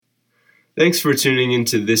Thanks for tuning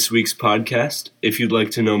into this week's podcast. If you'd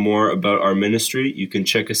like to know more about our ministry, you can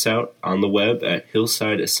check us out on the web at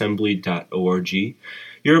hillsideassembly.org.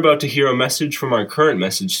 You're about to hear a message from our current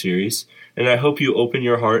message series, and I hope you open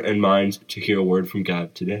your heart and mind to hear a word from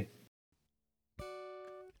God today.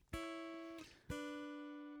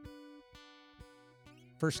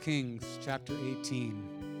 First Kings chapter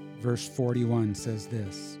 18, verse 41 says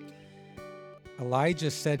this.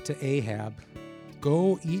 Elijah said to Ahab,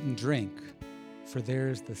 "Go eat and drink, for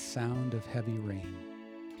there's the sound of heavy rain."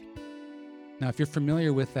 Now, if you're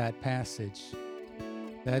familiar with that passage,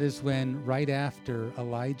 that is when right after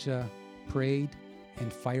Elijah prayed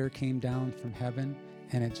and fire came down from heaven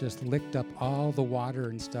and it just licked up all the water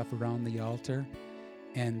and stuff around the altar,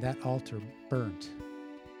 and that altar burnt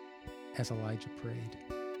as Elijah prayed.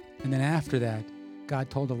 And then after that,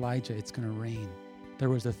 God told Elijah it's going to rain. There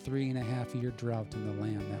was a 3.5-year drought in the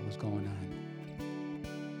land that was going on.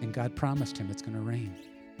 And God promised him it's going to rain.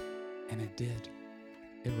 And it did.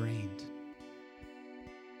 It rained.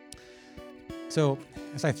 So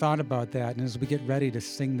as I thought about that, and as we get ready to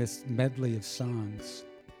sing this medley of songs,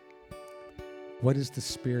 what is the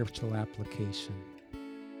spiritual application?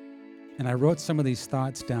 And I wrote some of these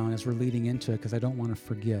thoughts down as we're leading into it because I don't want to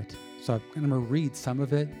forget. So I'm going to read some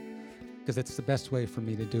of it because it's the best way for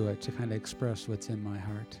me to do it, to kind of express what's in my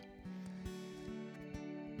heart.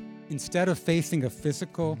 Instead of facing a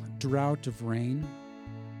physical drought of rain,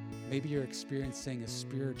 maybe you're experiencing a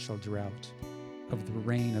spiritual drought of the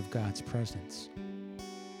rain of God's presence.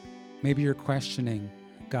 Maybe you're questioning,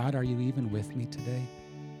 God, are you even with me today?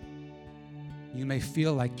 You may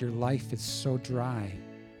feel like your life is so dry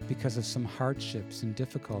because of some hardships and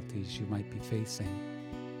difficulties you might be facing.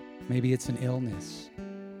 Maybe it's an illness.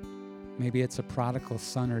 Maybe it's a prodigal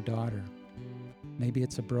son or daughter. Maybe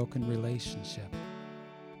it's a broken relationship.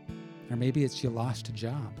 Or maybe it's you lost a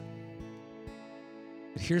job.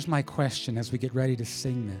 But here's my question as we get ready to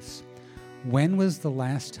sing this. When was the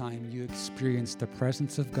last time you experienced the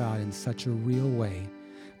presence of God in such a real way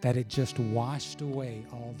that it just washed away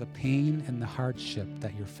all the pain and the hardship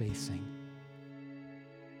that you're facing?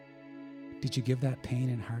 Did you give that pain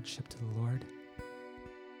and hardship to the Lord?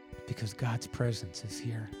 Because God's presence is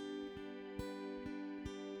here.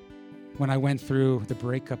 When I went through the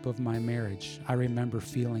breakup of my marriage, I remember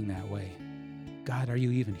feeling that way. God, are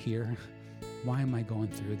you even here? Why am I going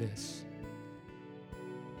through this?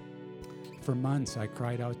 For months, I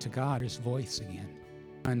cried out to God, his voice again,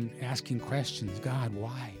 and asking questions. God,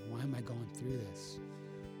 why? Why am I going through this?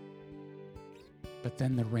 But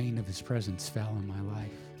then the rain of his presence fell in my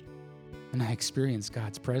life, and I experienced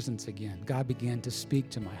God's presence again. God began to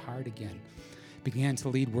speak to my heart again, began to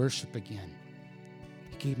lead worship again.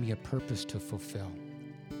 He gave me a purpose to fulfill.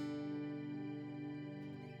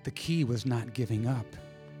 The key was not giving up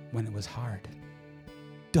when it was hard.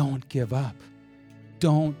 Don't give up.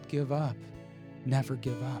 Don't give up. Never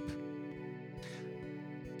give up.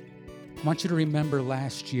 I want you to remember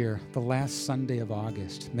last year, the last Sunday of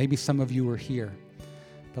August. Maybe some of you were here.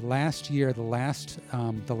 But last year, the last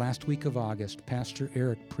week of August, Pastor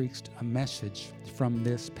Eric preached a message from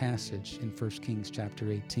this passage in 1 Kings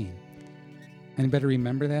chapter 18. Anybody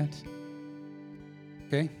remember that?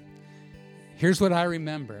 Okay. Here's what I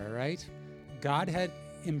remember, all right? God had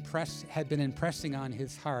been impressing on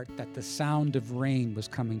his heart that the sound of rain was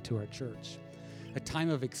coming to our church, a time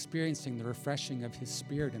of experiencing the refreshing of his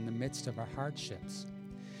Spirit in the midst of our hardships.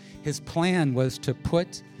 His plan was to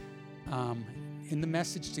put in the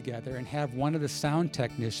message together and have one of the sound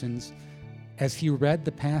technicians, as he read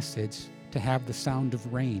the passage, to have the sound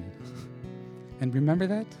of rain. And remember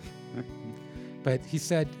that? But he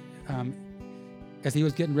said, as he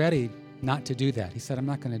was getting ready not to do that, he said, I'm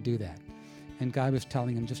not going to do that. And God was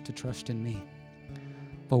telling him just to trust in me.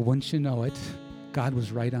 But wouldn't you know it, God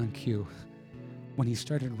was right on cue. When he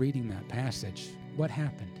started reading that passage, what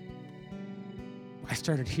happened? I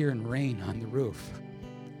started hearing rain on the roof.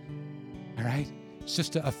 All right? It's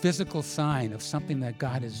just a physical sign of something that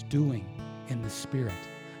God is doing in the Spirit.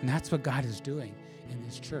 And that's what God is doing in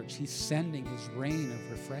this church. He's sending his rain of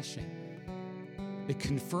refreshing. It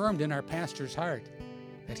confirmed in our pastor's heart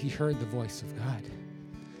that he heard the voice of God.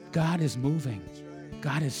 God is moving.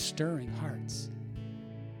 God is stirring hearts.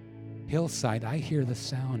 Hillside, I hear the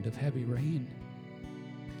sound of heavy rain.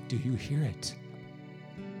 Do you hear it?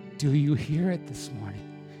 Do you hear it this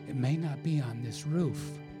morning? It may not be on this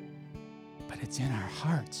roof, but it's in our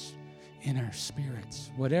hearts, in our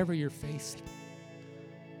spirits. Whatever you're facing,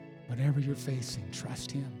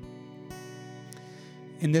 trust him.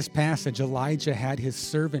 In this passage, Elijah had his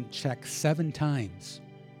servant check 7 times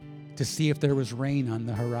to see if there was rain on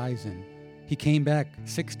the horizon. He came back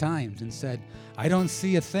 6 times and said, I don't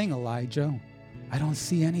see a thing, Elijah. I don't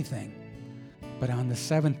see anything. But on the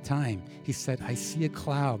 7th time, he said, I see a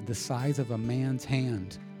cloud the size of a man's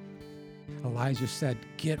hand. Elijah said,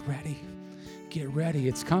 get ready. Get ready.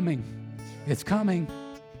 It's coming. It's coming.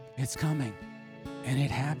 It's coming. And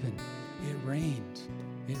it happened. It rained.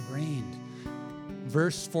 It rained.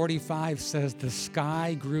 Verse 45 says, the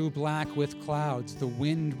sky grew black with clouds. The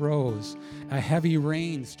wind rose. A heavy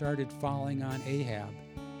rain started falling on Ahab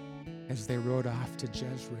as they rode off to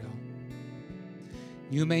Jezreel.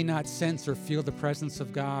 You may not sense or feel the presence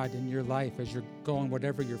of God in your life as you're going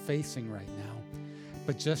whatever you're facing right now.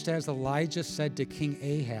 But just as Elijah said to King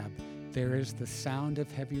Ahab, there is the sound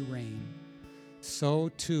of heavy rain, so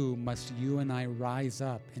too must you and I rise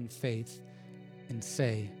up in faith and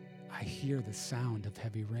say, I hear the sound of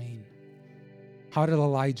heavy rain. How did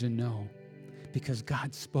Elijah know? Because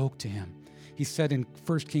God spoke to him. He said in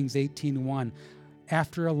 1 Kings 18:1,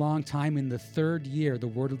 after a long time, in the 3rd year, the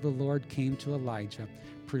word of the Lord came to Elijah,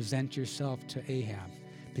 present yourself to Ahab,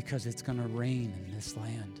 because it's going to rain in this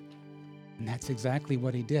land. And that's exactly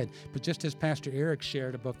what he did. But just as Pastor Eric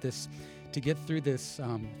shared about this, to get through this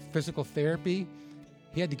physical therapy,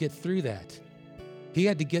 he had to get through that. He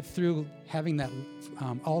had to get through having that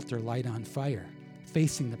altar light on fire,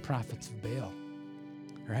 facing the prophets of Baal,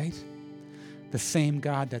 right? The same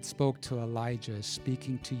God that spoke to Elijah is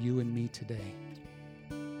speaking to you and me today.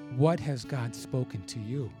 What has God spoken to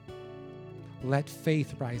you? Let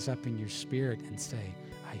faith rise up in your spirit and say,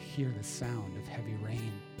 I hear the sound of heavy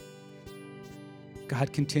rain.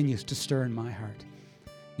 God continues to stir in my heart.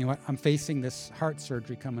 You know what? I'm facing this heart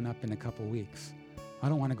surgery coming up in a couple weeks. I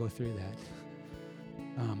don't want to go through that.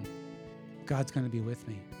 God's going to be with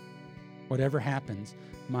me. Whatever happens,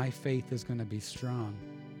 my faith is going to be strong.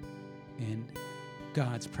 And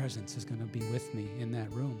God's presence is going to be with me in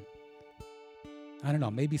that room. I don't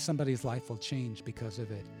know, maybe somebody's life will change because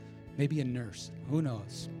of it. Maybe a nurse, who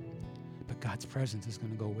knows? But God's presence is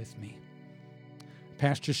going to go with me.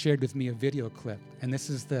 Pastor shared with me a video clip, and this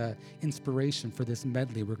is the inspiration for this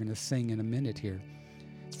medley we're going to sing in a minute here.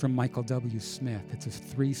 It's from Michael W. Smith. It's a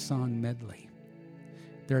 3-song medley.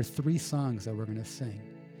 There are 3 songs that we're going to sing,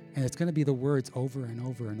 and it's going to be the words over and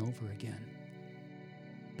over and over again.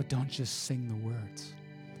 But don't just sing the words.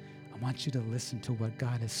 I want you to listen to what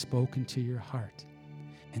God has spoken to your heart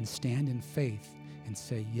and stand in faith and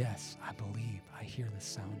say, yes, I believe. I hear the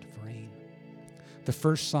sound of rain. The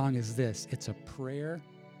first song is this. It's a prayer,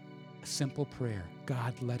 a simple prayer.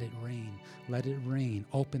 God, let it rain. Let it rain.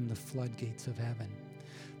 Open the floodgates of heaven.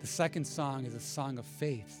 The second song is a song of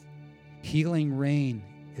faith. Healing rain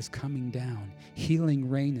is coming down. Healing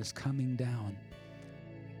rain is coming down.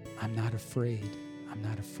 I'm not afraid. I'm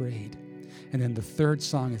not afraid. And then the third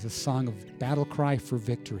song is a song of battle cry for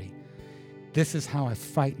victory. This is how I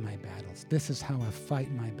fight my battles. This is how I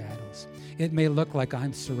fight my battles. It may look like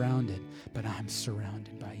I'm surrounded, but I'm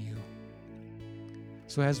surrounded by you.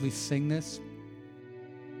 So as we sing this,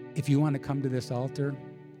 if you want to come to this altar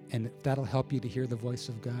and that'll help you to hear the voice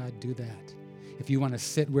of God, do that. If you want to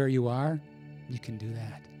sit where you are, you can do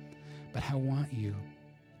that. But I want you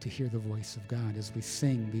to hear the voice of God as we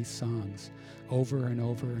sing these songs over and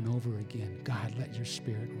over and over again. God, let your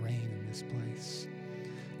spirit reign in this place.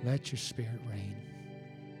 Let your spirit reign.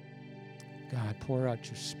 God, pour out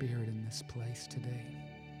your spirit in this place today.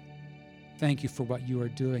 Thank you for what you are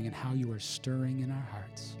doing and how you are stirring in our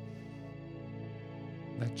hearts.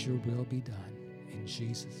 Let your will be done in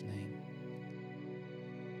Jesus' name.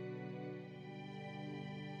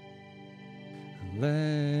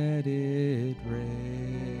 Let it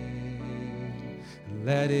rain,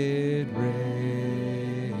 let it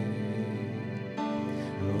rain.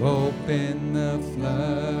 Open the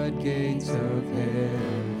floodgates of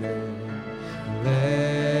heaven.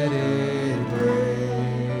 Let it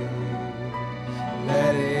rain,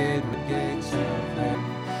 let it gates of heaven.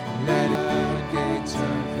 Let it gates of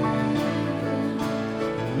heaven.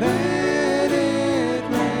 Let it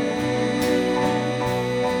rain,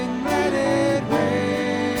 let it rain.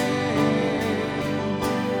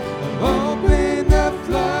 Open the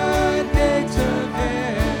floodgates of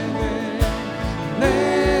heaven.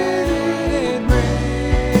 Let it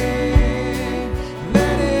rain,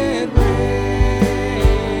 let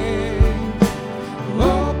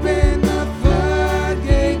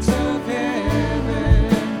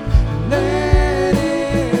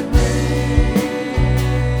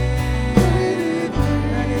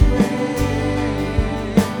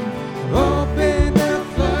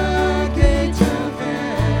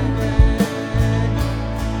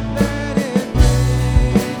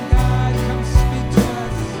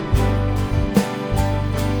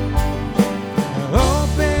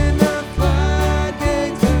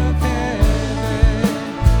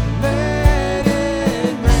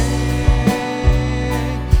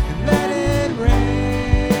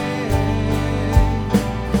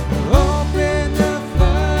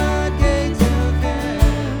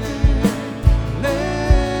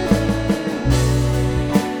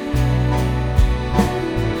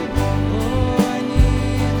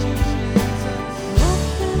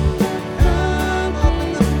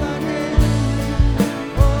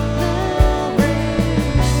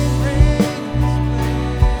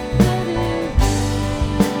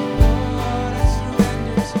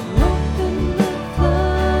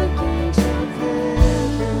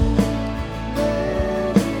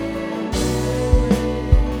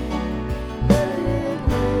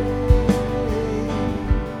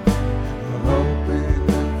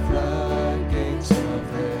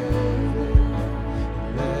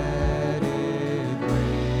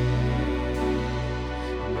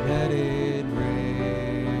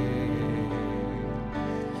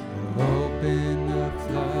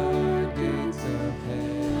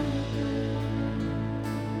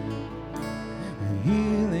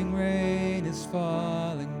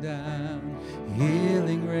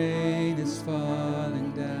Healing rain is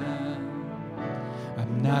falling down.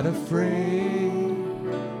 I'm not afraid.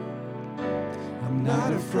 I'm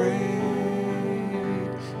not afraid.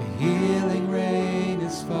 Healing rain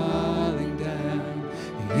is falling down.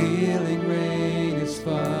 Healing rain is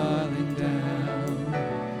falling down.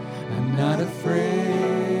 I'm not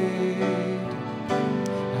afraid.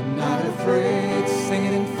 I'm not afraid. Sing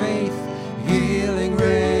it in faith. Healing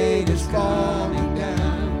rain is falling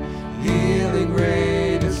down. Healing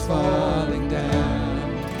rain is falling down.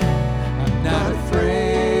 I'm not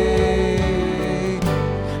afraid.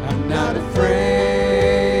 I'm not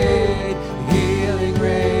afraid. Healing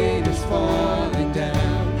rain is falling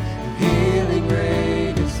down. Healing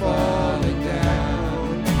rain is falling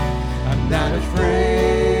down. I'm not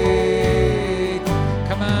afraid.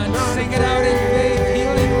 Come on, sing it out in faith.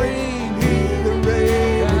 Healing rain. Healing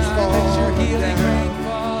rain is falling Let your healing down. rain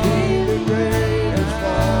fall. Healing rain is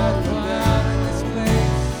falling Fall down. in this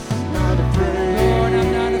place. I'm not afraid. Lord,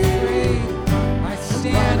 I'm not afraid. I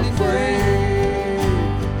stand in faith.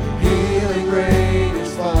 Healing rain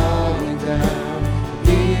is falling down.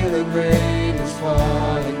 Healing rain is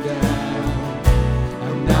falling down.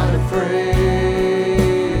 I'm not afraid.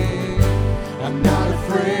 I'm not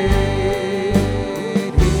afraid.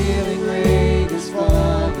 Healing rain is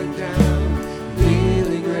falling down.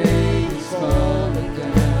 Healing rain is falling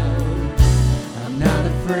down. I'm not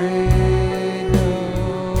afraid.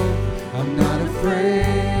 No, I'm not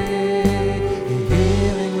afraid.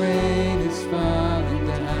 Healing rain is falling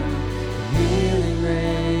down. Healing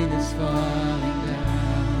rain is falling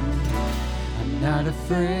down. I'm not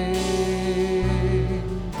afraid.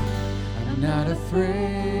 I'm not afraid.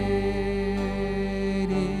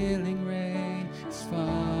 Healing rain is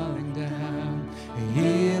falling down.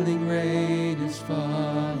 Healing rain is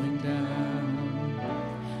falling down.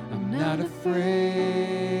 I'm not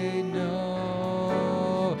afraid.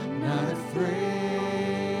 No, I'm not afraid.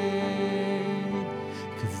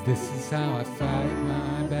 'Cause this is how I fight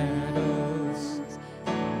my battles.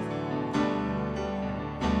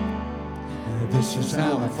 This is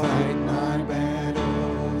how I fight my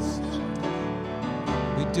battles.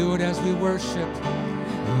 We do it as we worship.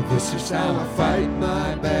 This is how I fight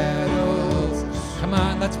my battles. Come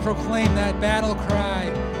on, let's proclaim that battle cry.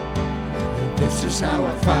 This is how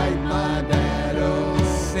I fight my battles.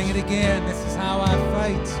 Sing it again. This is how I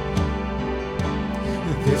fight.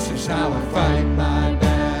 This is how I fight my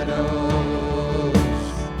battles.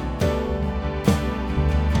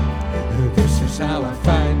 This is how I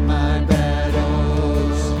fight my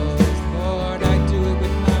battles. Lord, I do it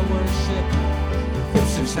with my worship.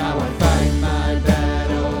 This is how I fight my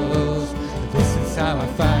battles. This is how I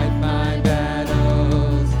fight my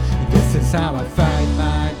battles. This is how I fight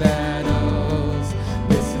my battles.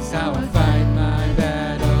 This is how I fight my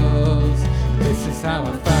battles. This is how I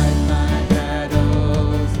fight my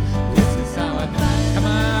battles. This is how I fight. Come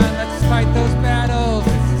on, let's fight those battles.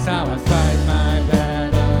 This is how I fight my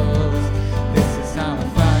battles. This is how I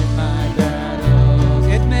fight my battles.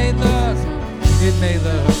 It may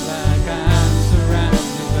look like I'm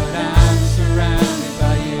surrounded, but I'm surrounded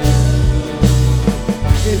by you.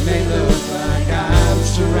 It may look like I'm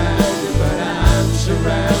surrounded, but I'm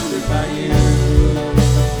surrounded by you.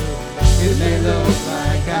 It may look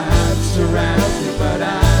like I'm surrounded, but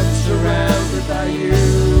I'm surrounded by you.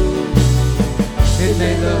 It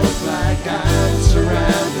may look like I'm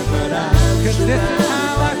surrounded, but I'm surrounded. 'Cause this is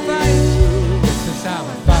how I fight. This is how I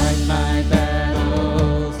fight my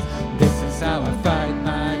battles. This is how I fight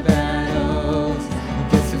my battles.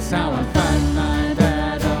 This is how I fight my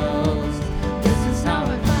battles. This is how I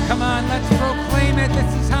fight. Come on, let's proclaim it.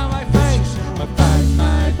 This is how I fight. I fight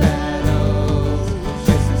my battles.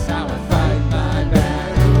 This is how I fight my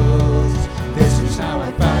battles. This is how I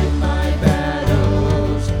fight my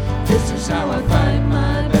battles. This is how I fight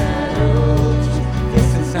my battles.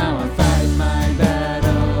 This is how I fight my battles.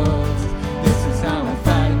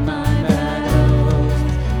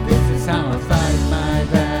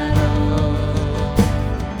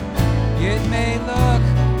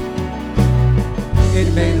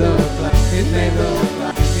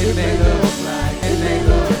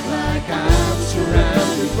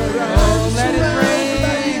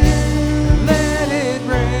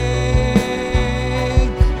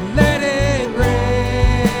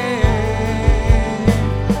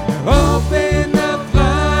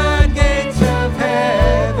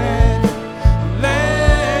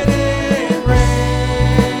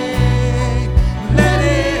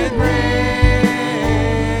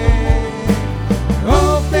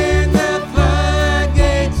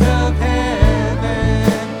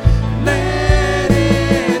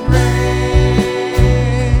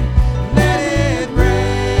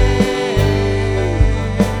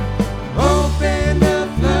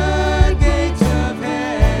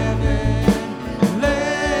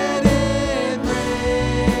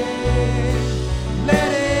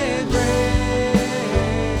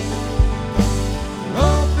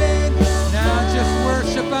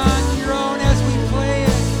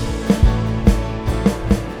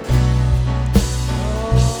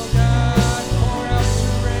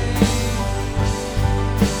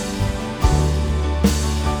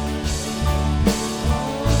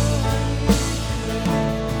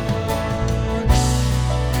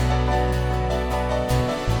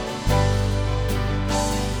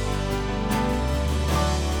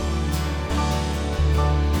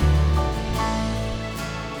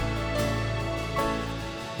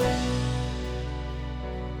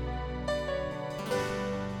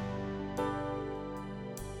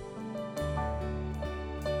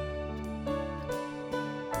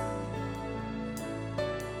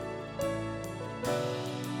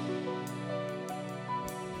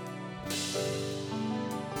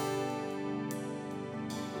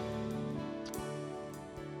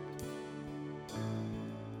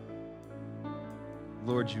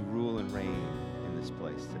 Lord, you rule and reign in this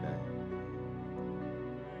place today.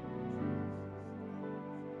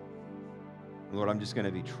 Lord, I'm just going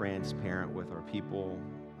to be transparent with our people.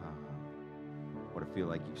 Lord, I feel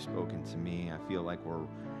like you've spoken to me. I feel like we're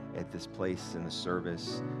at this place in the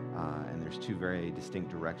service, and there's two very distinct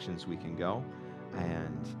directions we can go,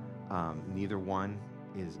 and neither one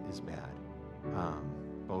is bad.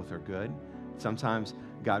 Both are good. Sometimes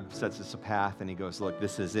God sets us a path and he goes, look,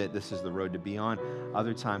 this is it. This is the road to be on.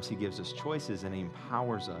 Other times he gives us choices and he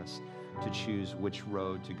empowers us to choose which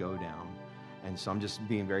road to go down. And so I'm just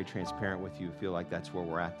being very transparent with you. I feel like that's where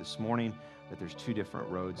we're at this morning, that there's two different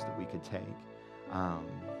roads that we could take.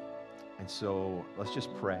 And so let's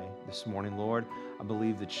just pray this morning. Lord, I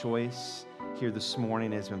believe the choice here this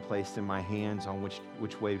morning has been placed in my hands on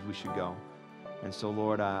which way we should go. And so,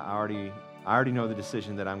 Lord, I already know the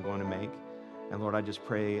decision that I'm going to make. And Lord, I just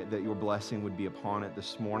pray that your blessing would be upon it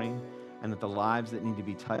this morning, and that the lives that need to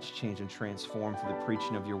be touched, changed, and transformed through the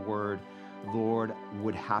preaching of your word, Lord,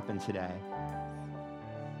 would happen today.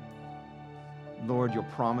 Lord, your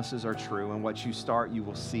promises are true, and what you start, you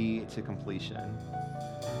will see to completion.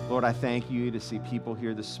 Lord, I thank you to see people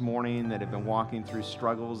here this morning that have been walking through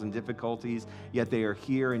struggles and difficulties, yet they are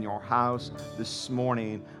here in your house this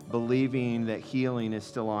morning believing that healing is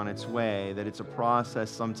still on its way, that it's a process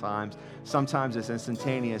sometimes. Sometimes it's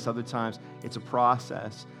instantaneous, other times it's a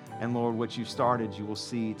process. And Lord, what you've started, you will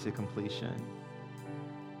see to completion.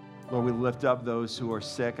 Lord, we lift up those who are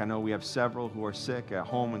sick. I know we have several who are sick at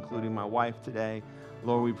home, including my wife today.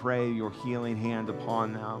 Lord, we pray your healing hand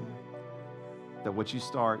upon them, that what you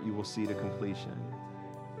start, you will see to completion.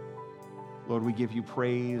 Lord, we give you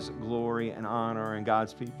praise, glory, and honor, and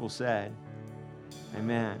God's people said,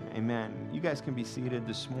 amen, amen. You guys can be seated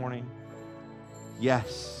this morning.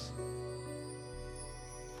 Yes.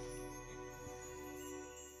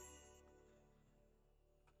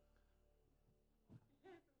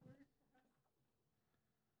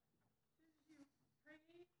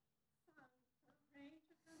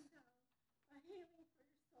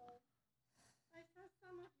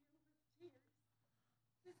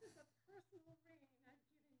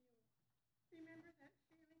 Remember that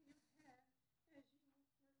feeling you had as you were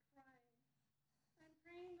crying. I'm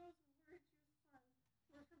praying those words you sung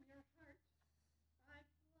were from your heart. I love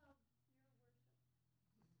your worship.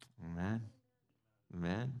 Amen.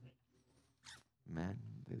 Amen. Amen.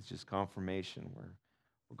 It's just confirmation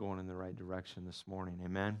we're going in the right direction this morning.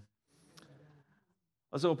 Amen.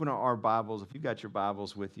 Let's open our Bibles. If you've got your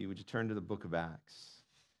Bibles with you, would you turn to the book of Acts?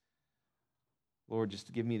 Lord,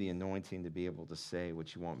 just give me the anointing to be able to say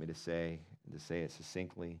what you want me to say, and to say it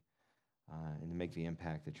succinctly, and to make the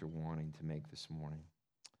impact that you're wanting to make this morning.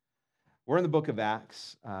 We're in the book of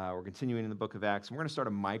Acts. We're continuing in the book of Acts, and we're going to start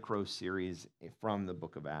a micro-series from the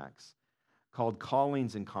book of Acts called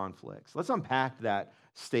Callings and Conflicts. Let's unpack that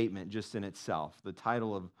statement just in itself, the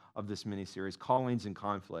title of this mini-series, Callings and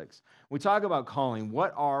Conflicts. When we talk about calling,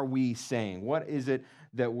 what are we saying? What is it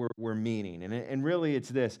that we're meaning? And really it's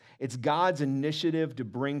this. It's God's initiative to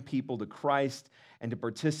bring people to Christ and to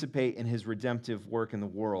participate in his redemptive work in the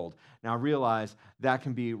world. Now, I realize that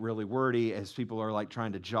can be really wordy as people are like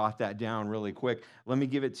trying to jot that down really quick. Let me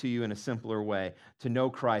give it to you in a simpler way: to know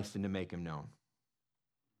Christ and to make him known.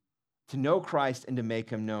 To know Christ and to make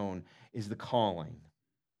him known is the calling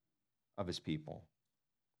of his people.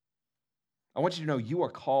 I want you to know you are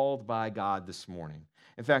called by God this morning.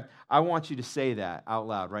 In fact, I want you to say that out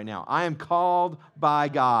loud right now. I am called by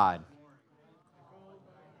God.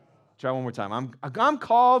 Try one more time. I'm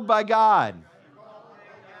called by God.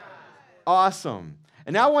 Awesome.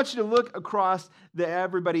 And now I want you to look across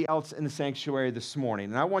everybody else in the sanctuary this morning,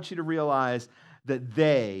 and I want you to realize that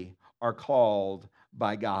they are called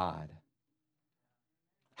by God.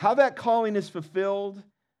 How that calling is fulfilled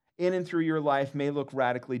in and through your life may look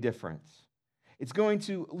radically different. It's going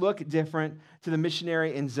to look different to the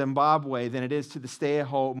missionary in Zimbabwe than it is to the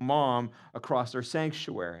stay-at-home mom across our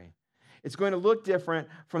sanctuary. It's going to look different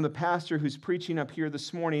from the pastor who's preaching up here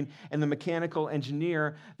this morning and the mechanical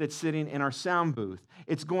engineer that's sitting in our sound booth.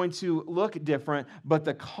 It's going to look different, but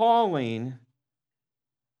the calling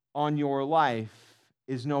on your life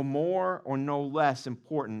is no more or no less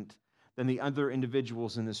important than the other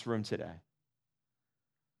individuals in this room today.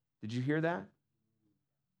 Did you hear that?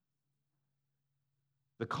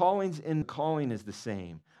 The calling is the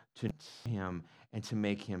same, to know him and to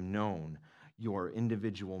make him known. Your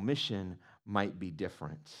individual mission might be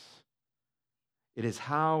different. It is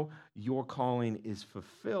how your calling is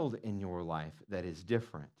fulfilled in your life that is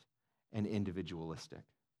different and individualistic.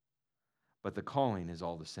 But the calling is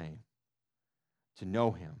all the same: to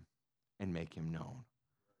know him and make him known.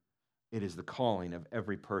 It is the calling of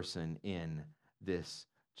every person in this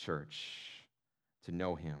church to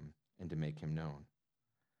know him and to make him known.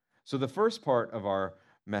 So the first part of our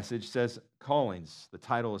message says callings. The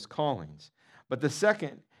title is callings. But the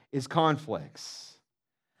second is conflicts.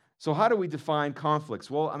 So how do we define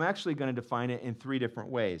conflicts? Well, I'm actually going to define it in 3 different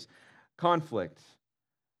ways. Conflict.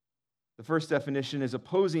 The first definition is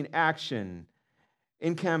opposing action,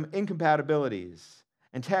 incompatibilities,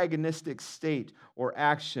 antagonistic state or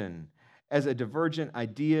action as a divergent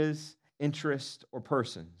ideas, interest, or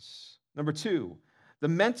persons. Number 2, the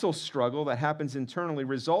mental struggle that happens internally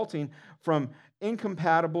resulting from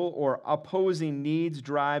incompatible or opposing needs,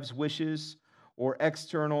 drives, wishes, or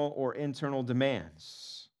external or internal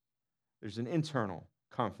demands. There's an internal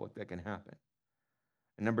conflict that can happen.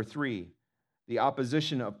 And number 3, the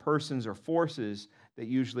opposition of persons or forces that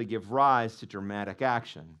usually give rise to dramatic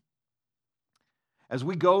action. As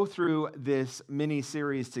we go through this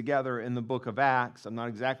mini-series together in the book of Acts, I'm not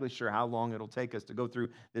exactly sure how long it'll take us to go through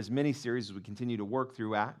this mini-series as we continue to work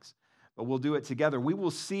through Acts, but we'll do it together. We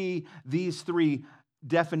will see these 3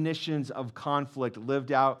 definitions of conflict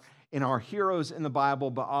lived out in our heroes in the Bible,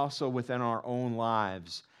 but also within our own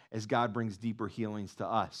lives as God brings deeper healings to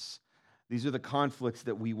us. These are the conflicts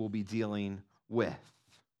that we will be dealing with.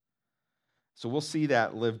 So we'll see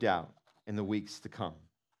that lived out in the weeks to come.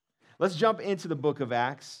 Let's jump into the book of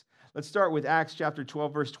Acts. Let's start with Acts chapter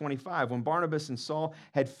 12, verse 25. When Barnabas and Saul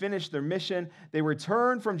had finished their mission, they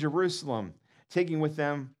returned from Jerusalem, taking with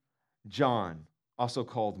them John, also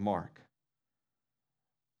called Mark.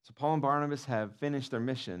 So Paul and Barnabas have finished their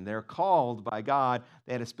mission. They're called by God.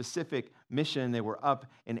 They had a specific mission. They were up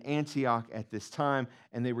in Antioch at this time,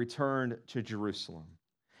 and they returned to Jerusalem.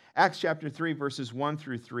 Acts chapter 3, verses 1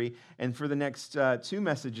 through 3. And for the next 2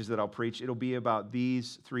 messages that I'll preach, it'll be about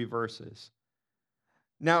these 3 verses.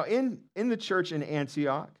 Now, in the church in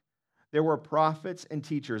Antioch, there were prophets and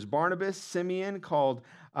teachers. Barnabas, Simeon, called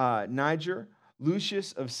Niger,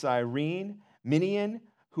 Lucius of Cyrene, Minian,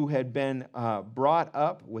 who had been brought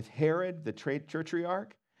up with Herod, the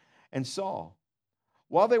tetrarch, and Saul.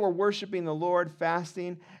 While they were worshiping the Lord,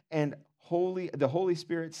 fasting, and the Holy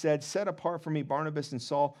Spirit said, "Set apart for me Barnabas and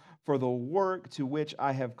Saul for the work to which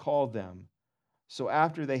I have called them." So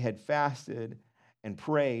after they had fasted and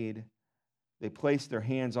prayed, they placed their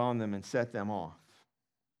hands on them and set them off.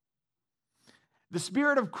 The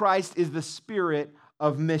Spirit of Christ is the Spirit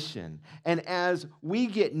of mission. And as we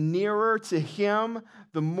get nearer to Him,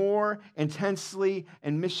 the more intensely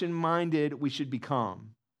and mission-minded we should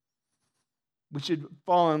become. We should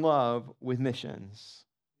fall in love with missions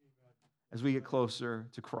as we get closer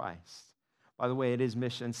to Christ. By the way, it is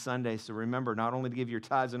Mission Sunday, so remember not only to give your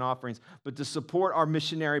tithes and offerings, but to support our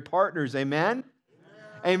missionary partners. Amen?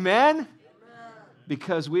 Amen? Amen?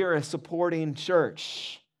 Because we are a supporting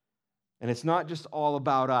church, and it's not just all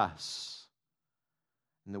about us.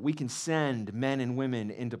 And that we can send men and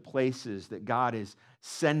women into places that God is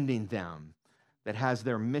sending them, that has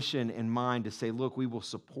their mission in mind to say, look, we will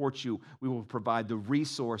support you. We will provide the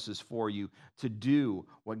resources for you to do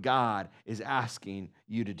what God is asking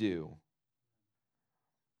you to do.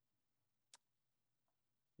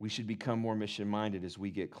 We should become more mission-minded as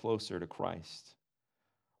we get closer to Christ.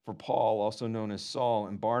 For Paul, also known as Saul,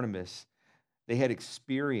 and Barnabas, they had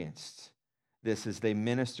experienced this as they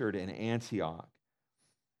ministered in Antioch.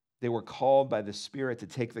 They were called by the Spirit to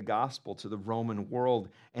take the gospel to the Roman world,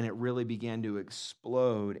 and it really began to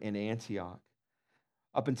explode in Antioch.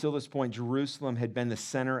 Up until this point, Jerusalem had been the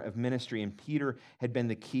center of ministry, and Peter had been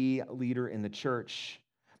the key leader in the church.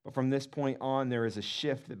 But from this point on, there is a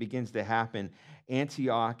shift that begins to happen.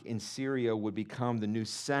 Antioch in Syria would become the new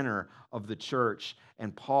center of the church,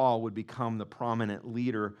 and Paul would become the prominent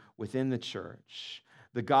leader within the church.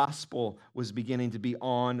 The gospel was beginning to be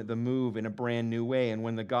on the move in a brand new way. And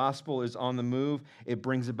when the gospel is on the move, it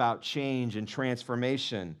brings about change and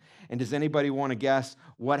transformation. And does anybody want to guess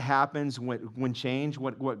what happens when change,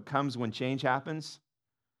 what comes when change happens?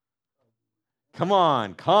 Come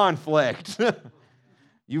on, conflict.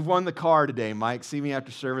 You've won the car today, Mike. See me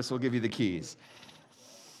after service, we'll give you the keys.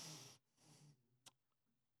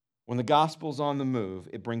 When the gospel's on the move,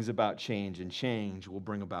 it brings about change, and change will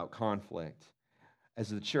bring about conflict. As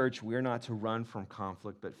the church, we're not to run from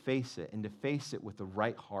conflict, but face it, and to face it with the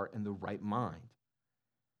right heart and the right mind.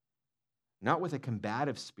 Not with a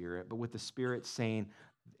combative spirit, but with the spirit saying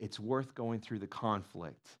it's worth going through the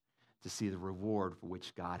conflict to see the reward for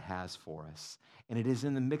which God has for us. And it is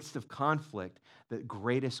in the midst of conflict that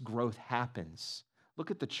greatest growth happens. Look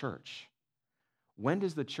at the church. When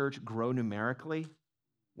does the church grow numerically?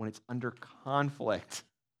 When it's under conflict,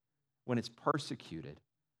 when it's persecuted.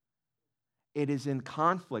 it is in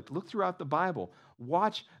conflict. Look throughout the Bible.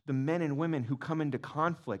 Watch the men and women who come into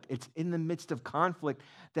conflict. It's in the midst of conflict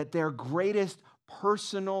that their greatest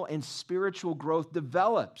personal and spiritual growth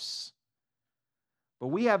develops. But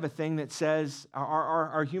we have a thing that says,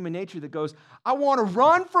 our human nature that goes, I want to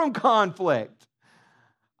run from conflict.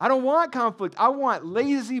 I don't want conflict. I want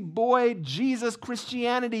lazy boy Jesus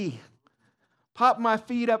Christianity. Pop my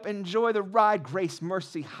feet up, enjoy the ride, grace,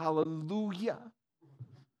 mercy, hallelujah.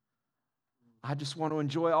 I just want to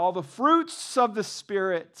enjoy all the fruits of the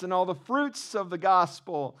Spirit and all the fruits of the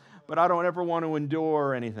gospel, but I don't ever want to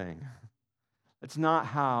endure anything. That's not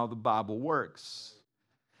how the Bible works.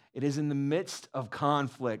 It is in the midst of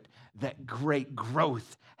conflict that great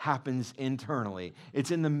growth happens internally.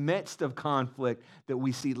 It's in the midst of conflict that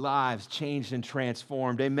we see lives changed and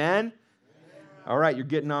transformed. Amen? All right, you're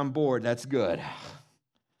getting on board. That's good.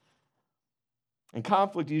 And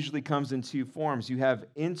conflict usually comes in two forms. You have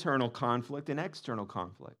internal conflict and external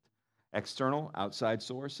conflict. External, outside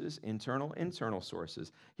sources, internal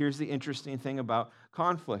sources. Here's the interesting thing about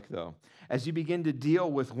conflict, though. As you begin to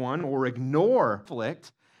deal with one or ignore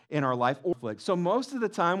conflict in our life, so most of the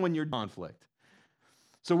time when you're in conflict,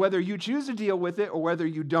 so whether you choose to deal with it or whether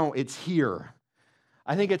you don't, it's here.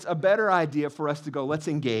 I think it's a better idea for us to go, let's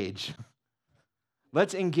engage.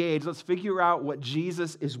 Let's engage. Let's figure out what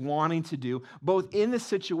Jesus is wanting to do, both in the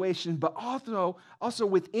situation, but also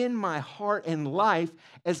within my heart and life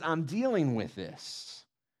as I'm dealing with this.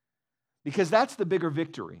 Because that's the bigger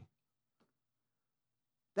victory.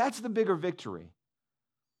 That's the bigger victory.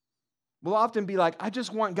 We'll often be like, I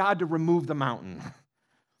just want God to remove the mountain.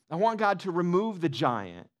 I want God to remove the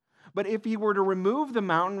giant. But if he were to remove the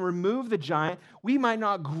mountain, remove the giant, we might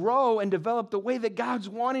not grow and develop the way that God's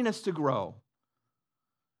wanting us to grow.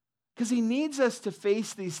 Because he needs us to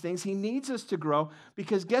face these things. He needs us to grow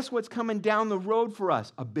because guess what's coming down the road for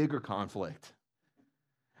us? A bigger conflict.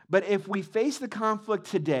 But if we face the conflict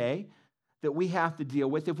today that we have to deal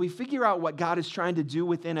with, if we figure out what God is trying to do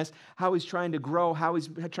within us, how he's trying to grow, how he's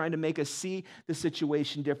trying to make us see the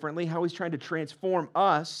situation differently, how he's trying to transform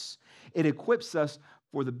us, it equips us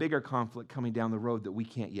for the bigger conflict coming down the road that we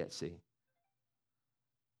can't yet see.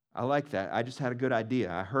 I like that. I just had a good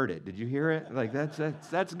idea. I heard it. Did you hear it? Like,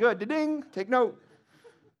 that's good. Ding, take note.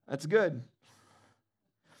 That's good.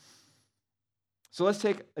 So let's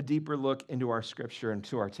take a deeper look into our scripture and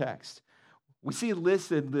to our text. We see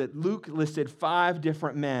listed that Luke listed 5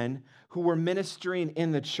 different men who were ministering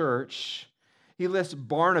in the church. He lists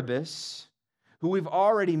Barnabas, who we've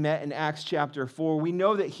already met in Acts chapter 4. We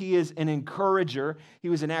know that he is an encourager. He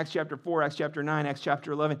was in Acts chapter 4, Acts chapter 9, Acts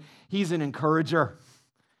chapter 11. He's an encourager.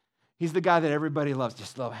 He's the guy that everybody loves.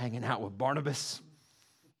 Just love hanging out with Barnabas.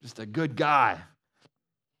 Just a good guy.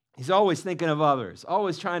 He's always thinking of others,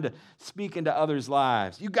 always trying to speak into others'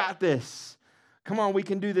 lives. You got this. Come on, we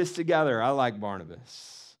can do this together. I like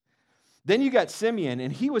Barnabas. Then you got Simeon,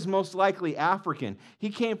 and he was most likely African. He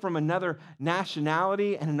came from another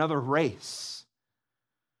nationality and another race.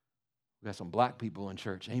 We got some black people in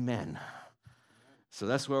church. Amen. So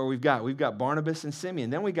that's where we've got Barnabas and Simeon.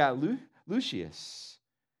 Then we got Lucius,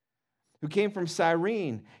 who came from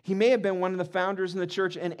Cyrene. He may have been one of the founders in the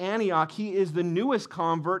church in Antioch. He is the newest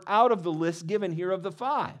convert out of the list given here of the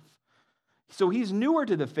 5. So he's newer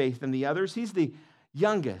to the faith than the others. He's the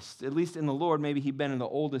youngest, at least in the Lord. Maybe he'd been in the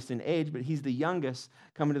oldest in age, but he's the youngest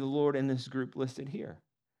coming to the Lord in this group listed here.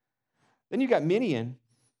 Then you got Minion,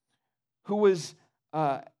 who was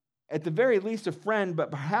at the very least a friend,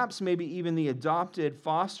 but perhaps maybe even the adopted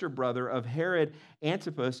foster brother of Herod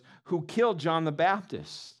Antipas, who killed John the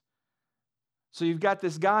Baptist. So you've got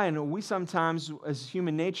this guy, and we sometimes, as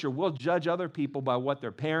human nature, will judge other people by what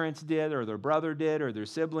their parents did or their brother did or their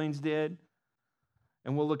siblings did.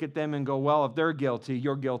 And we'll look at them and go, well, if they're guilty,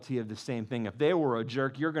 you're guilty of the same thing. If they were a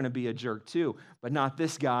jerk, you're going to be a jerk too. But not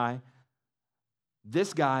this guy.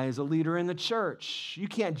 This guy is a leader in the church. You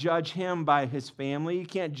can't judge him by his family. You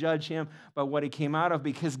can't judge him by what he came out of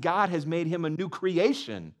because God has made him a new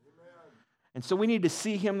creation. Amen. And so we need to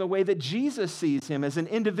see him the way that Jesus sees him as an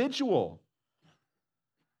individual.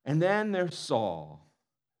 And then there's Saul,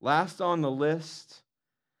 last on the list,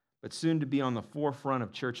 but soon to be on the forefront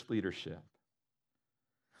of church leadership.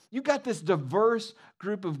 You've got this diverse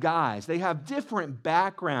group of guys. They have different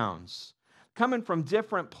backgrounds, coming from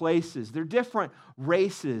different places. They're different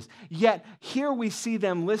races. Yet here we see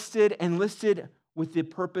them listed with the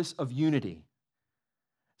purpose of unity.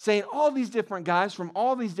 Saying all these different guys from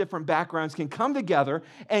all these different backgrounds can come together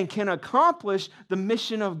and can accomplish the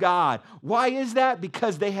mission of God. Why is that?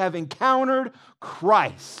 Because they have encountered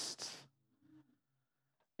Christ.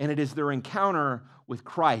 And it is their encounter with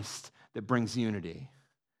Christ that brings unity.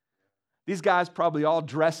 These guys probably all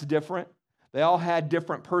dressed different. They all had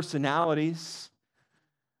different personalities.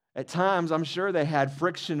 At times, I'm sure they had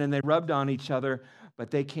friction and they rubbed on each other, but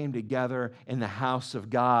they came together in the house of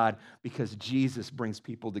God because Jesus brings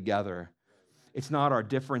people together. It's not our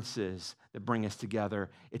differences that bring us together.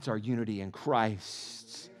 It's our unity in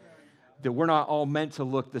Christ. That we're not all meant to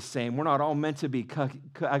look the same. We're not all meant to be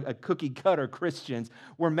cookie cutter Christians.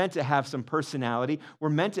 We're meant to have some personality.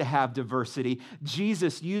 We're meant to have diversity.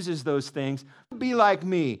 Jesus uses those things. Be like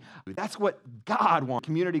me. That's what God wants.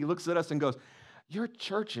 Community looks at us and goes, your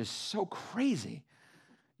church is so crazy.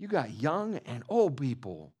 You got young and old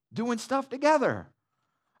people doing stuff together.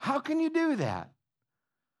 How can you do that?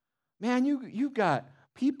 Man, you've got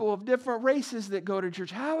people of different races that go to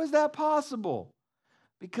church. How is that possible?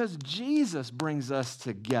 Because Jesus brings us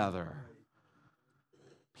together.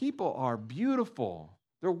 People are beautiful.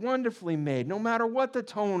 They're wonderfully made, no matter what the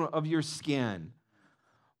tone of your skin.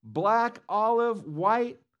 Black, olive,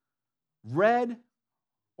 white, red,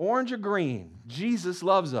 orange, or green. Jesus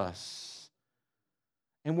loves us.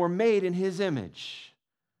 And we're made in His image.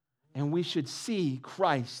 And we should see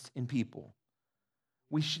Christ in people.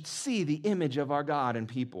 We should see the image of our God in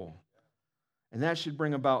people. And that should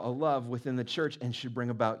bring about a love within the church and should bring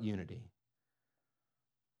about unity.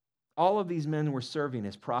 All of these men were serving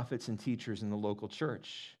as prophets and teachers in the local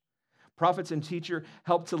church. Prophets and teachers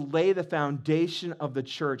helped to lay the foundation of the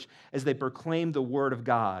church as they proclaimed the word of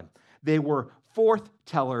God. They were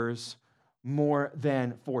forth-tellers more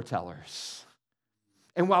than foretellers.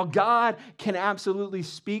 And while God can absolutely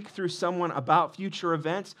speak through someone about future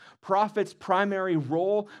events, prophets' primary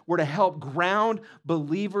role were to help ground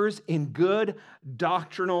believers in good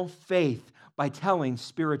doctrinal faith by telling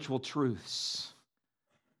spiritual truths.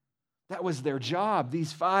 That was their job,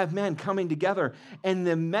 these 5 men coming together. And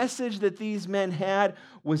the message that these men had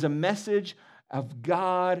was a message of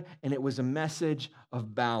God, and it was a message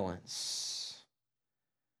of balance.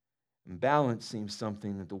 And balance seems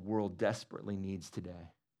something that the world desperately needs today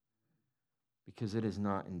because it is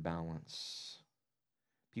not in balance.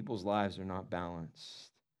 People's lives are not balanced.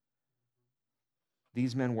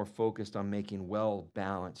 These men were focused on making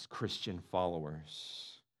well-balanced Christian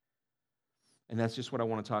followers. And that's just what I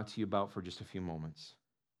want to talk to you about for just a few moments.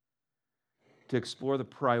 To explore the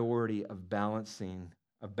priority of balance in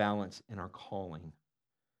our calling,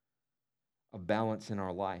 of balance in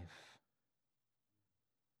our life.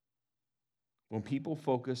 When people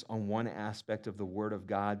focus on one aspect of the Word of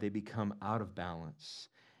God, they become out of balance,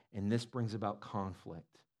 and this brings about conflict.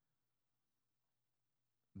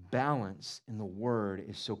 Balance in the Word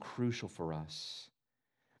is so crucial for us.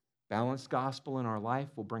 Balanced gospel in our life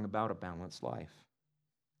will bring about a balanced life.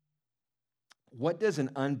 What does an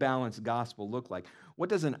unbalanced gospel look like? What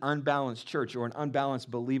does an unbalanced church or an unbalanced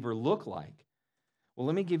believer look like? Well,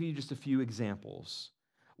 let me give you just a few examples.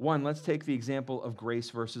 One, let's take the example of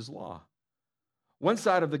grace versus law. One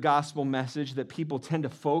side of the gospel message that people tend to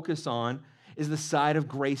focus on is the side of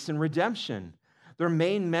grace and redemption. Their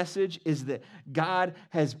main message is that God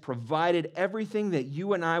has provided everything that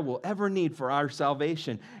you and I will ever need for our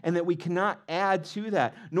salvation, and that we cannot add to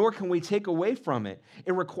that, nor can we take away from it.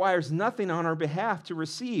 It requires nothing on our behalf to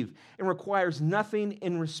receive. It requires nothing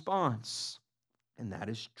in response. And that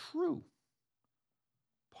is true,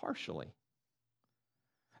 partially.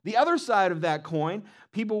 The other side of that coin,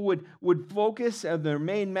 people would focus, and their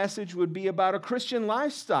main message would be about a Christian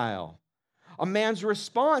lifestyle, a man's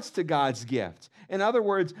response to God's gift. In other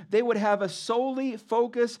words, they would have a solely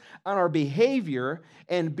focus on our behavior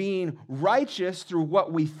and being righteous through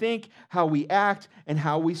what we think, how we act, and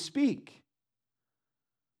how we speak.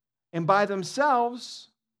 And by themselves,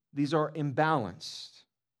 these are imbalanced.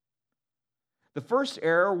 The first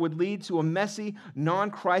error would lead to a messy,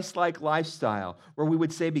 non-Christ-like lifestyle where we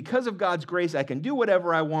would say, because of God's grace, I can do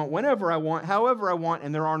whatever I want, whenever I want, however I want,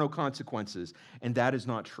 and there are no consequences. And that is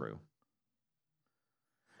not true.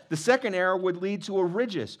 The second error would lead to a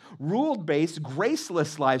religious, rule-based,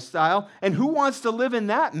 graceless lifestyle. And who wants to live in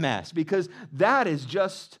that mess? Because that is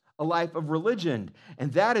just a life of religion,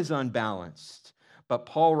 and that is unbalanced. But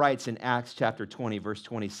Paul writes in Acts chapter 20, verse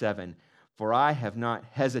 27, "For I have not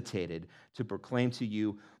hesitated to proclaim to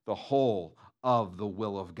you the whole of the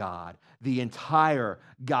will of God." The entire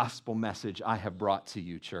gospel message I have brought to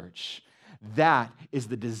you, church. That is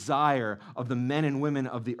the desire of the men and women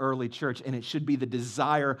of the early church, and it should be the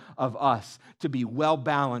desire of us to be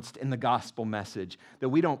well-balanced in the gospel message, that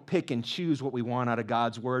we don't pick and choose what we want out of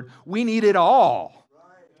God's word. We need it all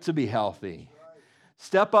to be healthy.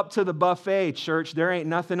 Step up to the buffet, church. There ain't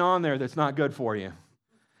nothing on there that's not good for you.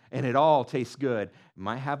 and it all tastes good. It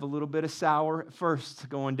might have a little bit of sour at first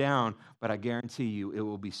going down, but I guarantee you it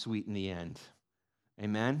will be sweet in the end.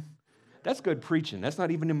 Amen? That's good preaching. That's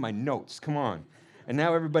not even in my notes. Come on. And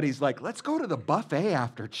now everybody's like, let's go to the buffet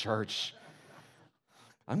after church.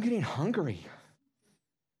 I'm getting hungry.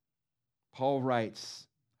 Paul writes,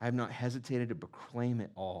 I have not hesitated to proclaim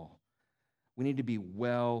it all. We need to be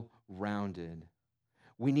well-rounded.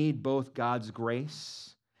 We need both God's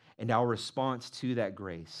grace and our response to that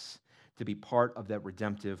grace to be part of that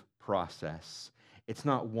redemptive process. It's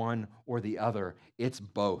not one or the other. It's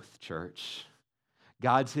both, church.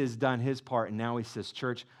 God's done his part, and now he says,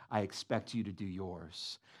 church, I expect you to do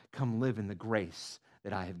yours. Come live in the grace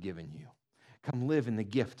that I have given you. Come live in the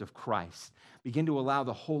gift of Christ. Begin to allow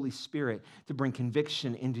the Holy Spirit to bring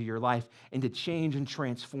conviction into your life and to change and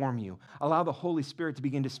transform you. Allow the Holy Spirit to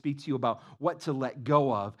begin to speak to you about what to let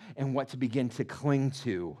go of and what to begin to cling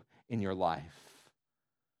to in your life.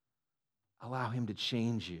 Allow him to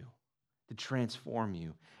change you, to transform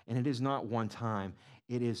you. And it is not one time.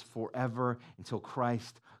 It is forever until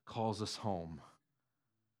Christ calls us home.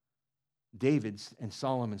 David and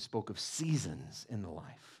Solomon spoke of seasons in the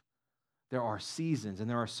life. There are seasons, and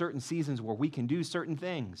there are certain seasons where we can do certain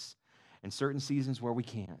things, and certain seasons where we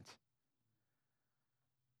can't.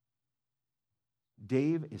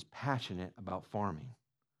 Dave is passionate about farming,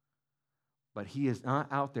 but he is not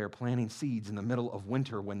out there planting seeds in the middle of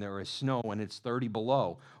winter when there is snow and it's 30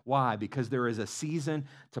 below. Why? Because there is a season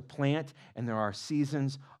to plant, and there are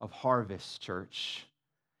seasons of harvest, church.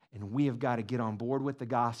 And we have got to get on board with the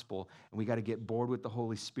gospel, and we got to get board with the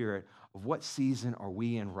Holy Spirit of what season are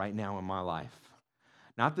we in right now in my life.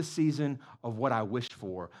 Not the season of what I wish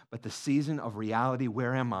for, but the season of reality.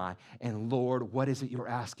 Where am I? And Lord, what is it you're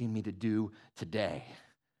asking me to do today?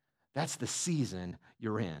 That's the season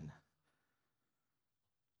you're in.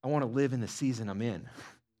 I want to live in the season I'm in,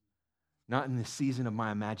 not in the season of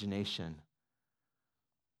my imagination.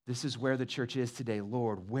 This is where the church is today.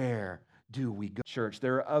 Lord, where do we go? Church.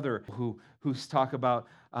 There are other who talk about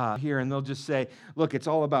here, and they'll just say, look, it's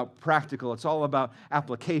all about practical. It's all about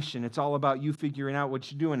application. It's all about you figuring out what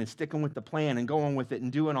you're doing and sticking with the plan and going with it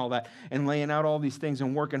and doing all that and laying out all these things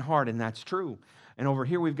and working hard, and that's true. And over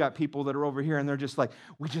here, we've got people that are over here, and they're just like,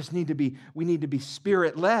 we need to be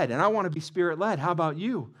Spirit-led, and I want to be Spirit-led. How about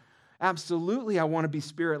you? Absolutely, I want to be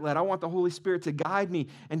Spirit-led. I want the Holy Spirit to guide me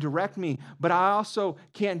and direct me, but I also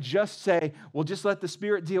can't just say, well, just let the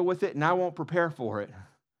Spirit deal with it, and I won't prepare for it.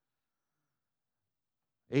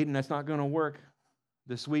 Aiden, that's not going to work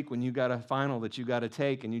this week when you got a final that you got to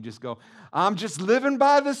take, and you just go, I'm just living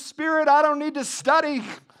by the Spirit. I don't need to study.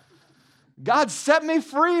 God set me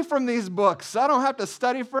free from these books. I don't have to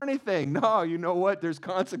study for anything. No, you know what? There's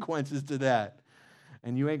consequences to that,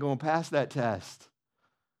 and you ain't going to pass that test.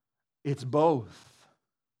 It's both.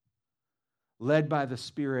 Led by the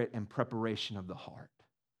Spirit and preparation of the heart.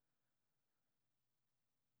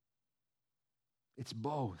 It's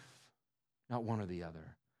both, not one or the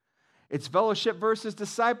other. It's fellowship versus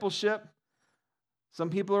discipleship. Some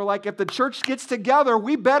people are like, if the church gets together,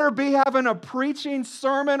 we better be having a preaching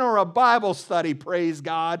sermon or a Bible study, praise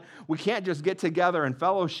God. We can't just get together and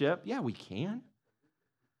fellowship. Yeah, we can.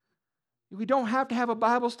 We don't have to have a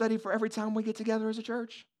Bible study for every time we get together as a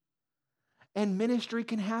church. And ministry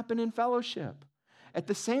can happen in fellowship. At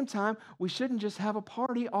the same time, we shouldn't just have a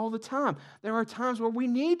party all the time. There are times where we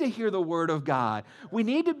need to hear the word of God. We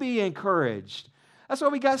need to be encouraged. That's why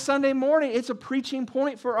we got Sunday morning. It's a preaching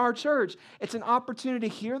point for our church. It's an opportunity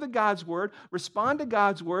to hear God's word, respond to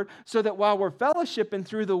God's word, so that while we're fellowshipping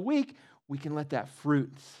through the week, we can let that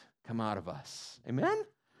fruit come out of us. Amen?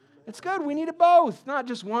 It's good. We need it both, not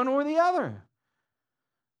just one or the other.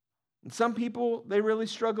 And some people, they really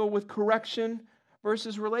struggle with correction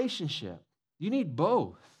versus relationship. You need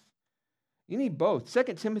both. You need both.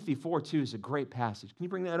 2 Timothy 4:2 is a great passage. Can you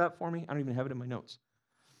bring that up for me? I don't even have it in my notes.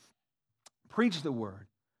 Preach the word.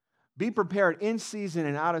 Be prepared in season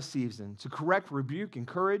and out of season to correct, rebuke,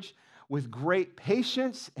 encourage with great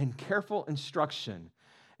patience and careful instruction.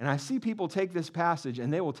 And I see people take this passage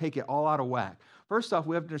and they will take it all out of whack. First off,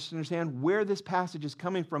 we have to understand where this passage is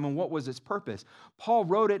coming from and what was its purpose. Paul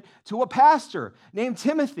wrote it to a pastor named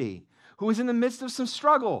Timothy, who was in the midst of some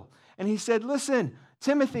struggle. And he said, listen,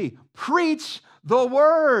 Timothy, preach the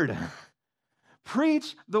word.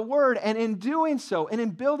 Preach the word. And in doing so, and in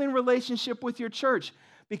building relationship with your church,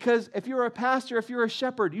 because if you're a pastor, if you're a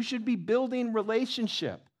shepherd, you should be building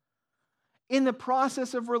relationship. In the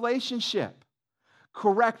process of relationship,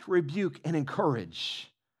 correct, rebuke, and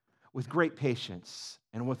encourage with great patience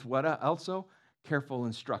and with what also? Careful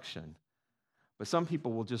instruction. But some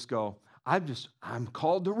people will just go, I'm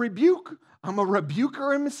called to rebuke. I'm a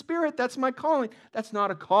rebuker in the spirit. That's my calling. That's not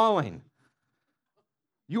a calling.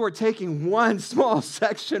 You are taking one small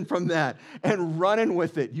section from that and running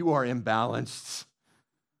with it. You are imbalanced.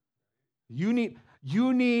 You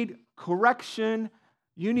need correction,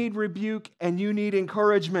 you need rebuke, and you need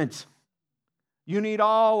encouragement. You need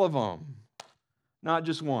all of them, not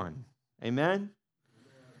just one. Amen?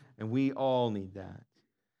 And we all need that.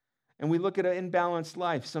 And we look at an imbalanced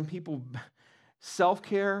life. Some people,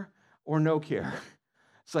 self-care or no care.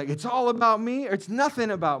 It's like, it's all about me or it's nothing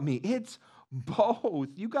about me. It's both.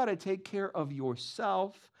 You got to take care of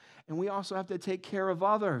yourself, and we also have to take care of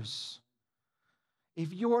others.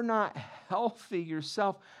 If you're not healthy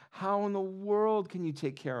yourself, how in the world can you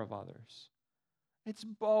take care of others? It's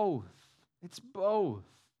both. It's both.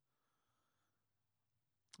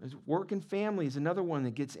 Work and family is another one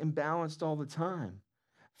that gets imbalanced all the time.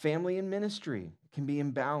 Family and ministry can be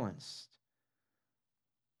imbalanced.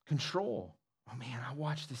 Control. Oh man, I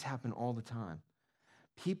watch this happen all the time.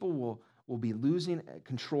 People will be losing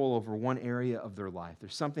control over one area of their life.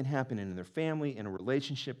 There's something happening in their family, in a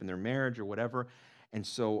relationship, in their marriage or whatever. And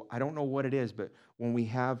so I don't know what it is, but when we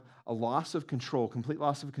have a loss of control, complete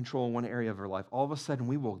loss of control in one area of our life, all of a sudden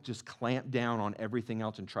we will just clamp down on everything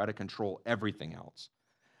else and try to control everything else.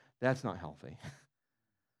 That's not healthy.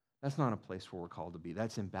 That's not a place where we're called to be.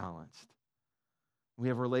 That's imbalanced. We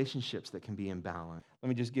have relationships that can be imbalanced. Let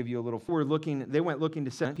me just give you a little. They went looking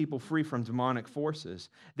to set people free from demonic forces.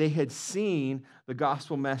 They had seen the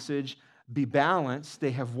gospel message be balanced.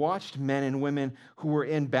 They have watched men and women who were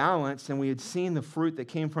in balance, and we had seen the fruit that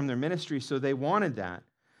came from their ministry, so they wanted that.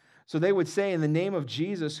 So they would say, in the name of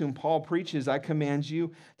Jesus, whom Paul preaches, I command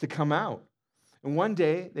you to come out. And one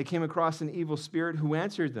day they came across an evil spirit who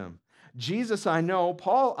answered them, Jesus I know,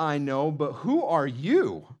 Paul I know, but who are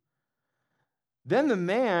you? Then the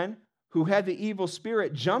man who had the evil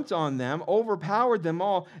spirit jumped on them, overpowered them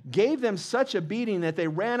all, gave them such a beating that they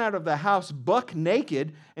ran out of the house buck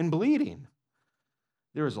naked and bleeding.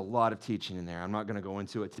 There is a lot of teaching in there. I'm not going to go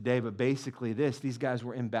into it today, but basically these guys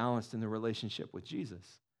were imbalanced in their relationship with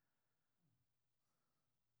Jesus.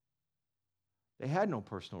 They had no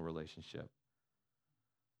personal relationship.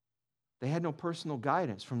 They had no personal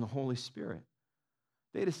guidance from the Holy Spirit.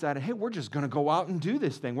 They decided, hey, we're just going to go out and do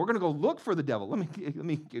this thing. We're going to go look for the devil. Let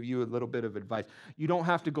me give you a little bit of advice. You don't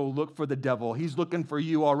have to go look for the devil. He's looking for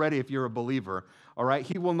you already if you're a believer, all right?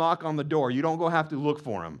 He will knock on the door. You don't go have to look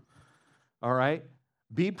for him, all right?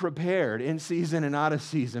 Be prepared in season and out of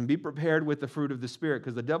season. Be prepared with the fruit of the Spirit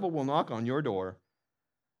because the devil will knock on your door.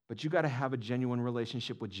 But you got to have a genuine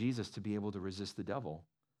relationship with Jesus to be able to resist the devil.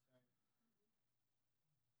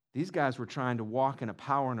 These guys were trying to walk in a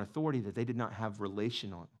power and authority that they did not have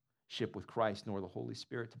relationship with Christ nor the Holy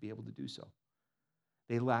Spirit to be able to do so.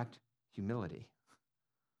 They lacked humility.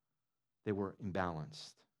 They were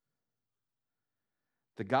imbalanced.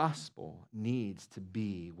 The gospel needs to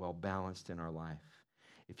be well balanced in our life.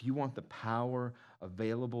 If you want the power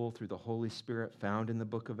available through the Holy Spirit found in the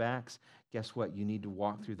book of Acts, guess what? You need to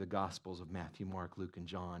walk through the Gospels of Matthew, Mark, Luke, and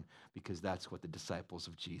John because that's what the disciples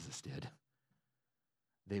of Jesus did.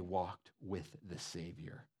 They walked with the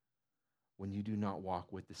Savior. When you do not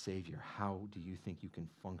walk with the Savior, how do you think you can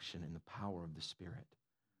function in the power of the Spirit?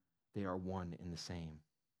 They are one and the same.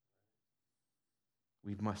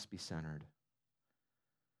 We must be centered.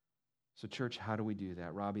 So church, how do we do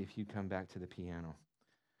that? Robbie, if you come back to the piano.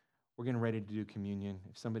 We're getting ready to do communion.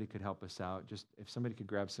 If somebody could help us out, just if somebody could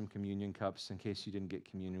grab some communion cups in case you didn't get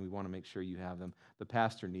communion, we want to make sure you have them. The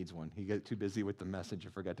pastor needs one. He got too busy with the message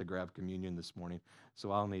and forgot to grab communion this morning. So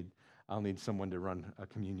I'll need someone to run a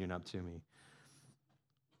communion up to me.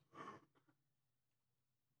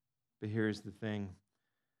 But here's the thing.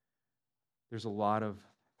 There's a lot of,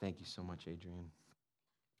 thank you so much, Adrian.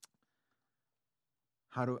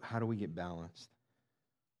 How do we get balanced?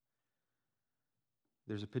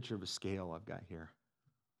 There's a picture of a scale I've got here.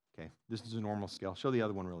 Okay, this is a normal scale. Show the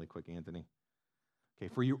other one really quick, Anthony. Okay,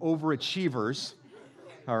 for you overachievers,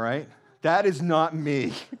 all right, that is not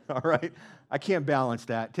me, all right? I can't balance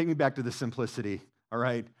that. Take me back to the simplicity, all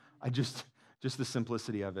right? Just the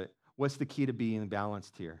simplicity of it. What's the key to being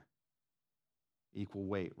balanced here? Equal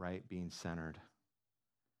weight, right? Being centered.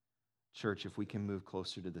 Church, if we can move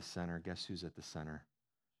closer to the center, guess who's at the center?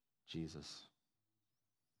 Jesus.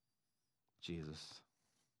 Jesus.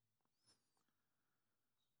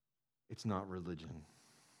 It's not religion.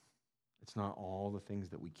 It's not all the things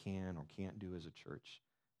that we can or can't do as a church.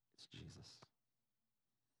 It's Jesus.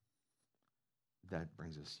 That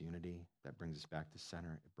brings us unity. That brings us back to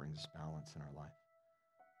center. It brings us balance in our life.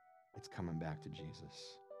 It's coming back to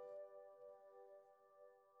Jesus.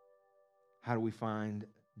 How do we find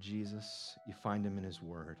Jesus? You find him in his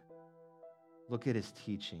word. Look at his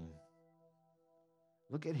teaching.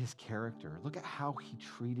 Look at his character. Look at how he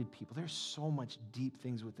treated people. There's so much deep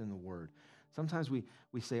things within the word. Sometimes we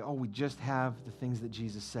say, oh, we just have the things that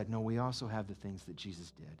Jesus said. No, we also have the things that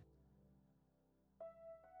Jesus did.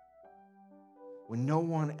 When no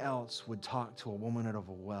one else would talk to a woman out of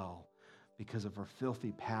a well because of her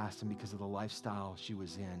filthy past and because of the lifestyle she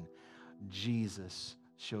was in, Jesus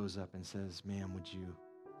shows up and says, ma'am, would you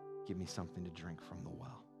give me something to drink from the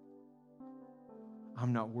well?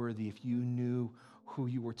 I'm not worthy. If you knew who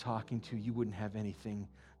you were talking to, you wouldn't have anything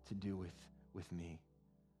to do with me.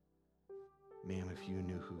 Ma'am, if you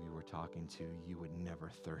knew who you were talking to, you would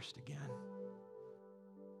never thirst again.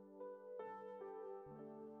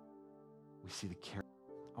 We see the character.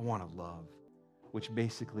 I want to love, which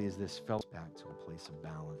basically is this fellowship back to a place of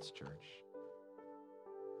balance, church.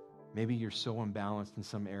 Maybe you're so imbalanced in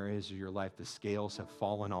some areas of your life, the scales have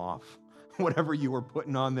fallen off. Whatever you were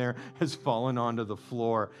putting on there has fallen onto the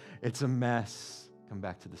floor. It's a mess. Come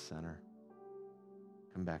back to the center.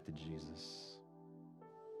 Come back to Jesus.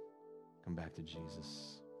 Come back to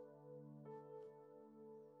Jesus.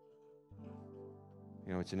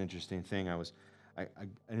 You know, it's an interesting thing.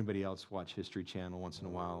 Anybody else watch History Channel once in a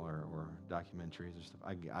while or documentaries or stuff?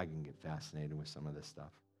 I can get fascinated with some of this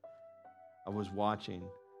stuff. I was watching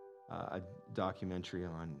a documentary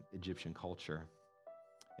on Egyptian culture.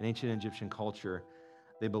 In ancient Egyptian culture,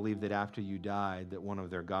 they believed that after you died, that one of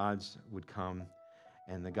their gods would come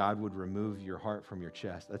and the god would remove your heart from your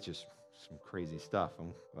chest. That's just some crazy stuff.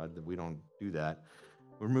 I'm glad that we don't do that.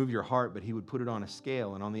 Remove your heart, but he would put it on a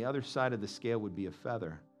scale, and on the other side of the scale would be a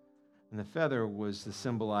feather. And the feather was to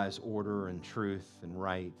symbolize order and truth and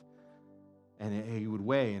right. And he would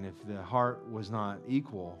weigh, and if the heart was not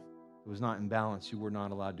equal, it was not in balance, you were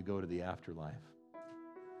not allowed to go to the afterlife.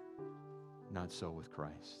 Not so with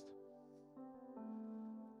Christ.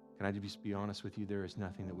 Can I just be honest with you? There is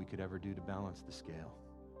nothing that we could ever do to balance the scale.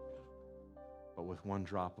 But with one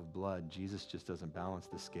drop of blood, Jesus just doesn't balance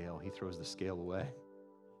the scale. He throws the scale away.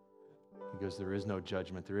 He goes, there is no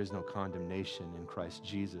judgment. There is no condemnation in Christ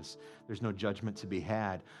Jesus. There's no judgment to be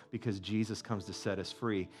had because Jesus comes to set us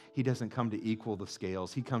free. He doesn't come to equal the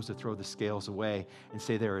scales. He comes to throw the scales away and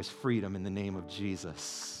say there is freedom in the name of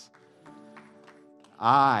Jesus.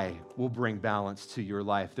 I will bring balance to your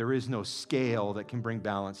life. There is no scale that can bring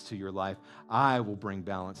balance to your life. I will bring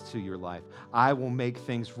balance to your life. I will make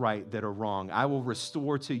things right that are wrong. I will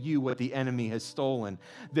restore to you what the enemy has stolen.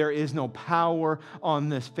 There is no power on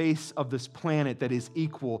this face of this planet that is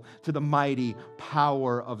equal to the mighty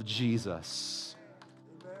power of Jesus.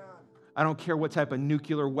 I don't care what type of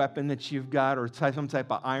nuclear weapon that you've got or some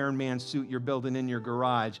type of Iron Man suit you're building in your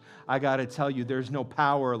garage. I got to tell you, there's no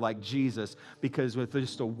power like Jesus because with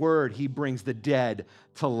just a word, he brings the dead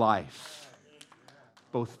to life,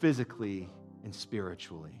 both physically and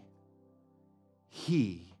spiritually.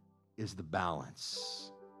 He is the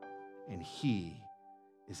balance, and he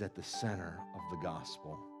is at the center of the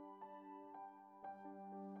gospel.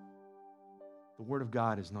 The Word of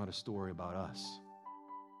God is not a story about us.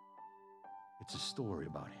 It's a story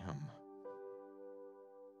about him.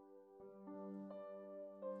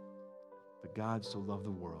 But God so loved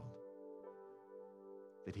the world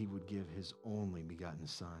that he would give his only begotten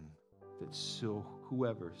Son, that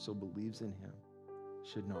whoever so believes in him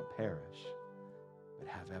should not perish, but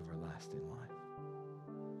have everlasting life.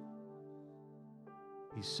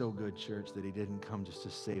 He's so good, church, that he didn't come just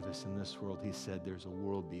to save us in this world. He said there's a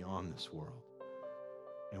world beyond this world.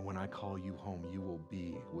 And when I call you home, you will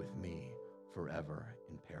be with me forever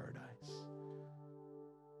in paradise.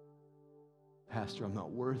 Pastor, I'm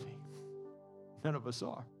not worthy. None of us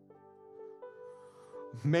are.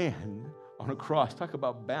 Man on a cross, talk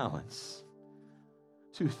about balance.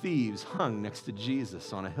 Two thieves hung next to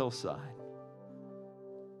Jesus on a hillside.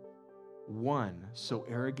 One, so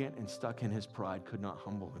arrogant and stuck in his pride, could not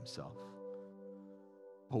humble himself.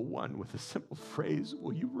 But one with a simple phrase,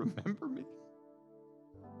 will you remember me?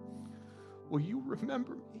 Will you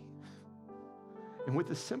remember me? And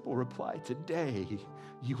with a simple reply, today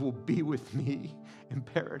you will be with me in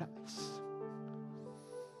paradise.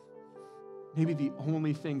 Maybe the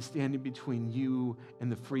only thing standing between you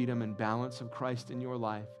and the freedom and balance of Christ in your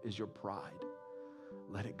life is your pride.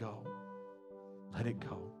 Let it go. Let it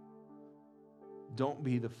go. Don't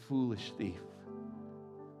be the foolish thief.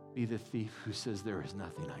 Be the thief who says there is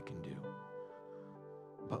nothing I can do.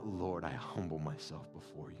 But Lord, I humble myself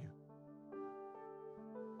before you.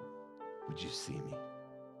 Would you see me?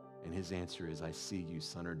 And his answer is, I see you,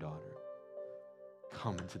 son or daughter.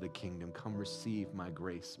 Come into the kingdom. Come receive my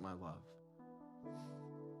grace, my love.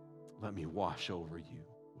 let me wash over you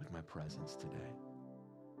with my presence today.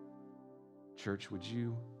 Church, would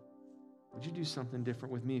you do something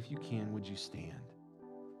different with me? If you can, would you stand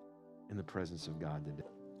in the presence of God today?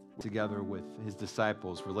 Together with his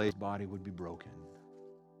disciples, his body would be broken.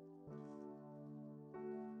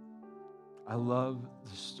 I love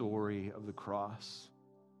the story of the cross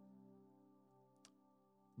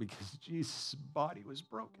because Jesus' body was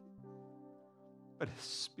broken, but his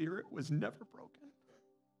spirit was never broken.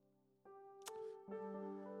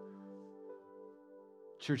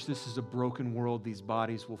 Church, this is a broken world. These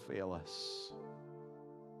bodies will fail us.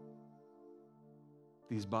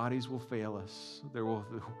 These bodies will fail us.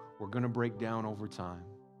 We're going to break down over time.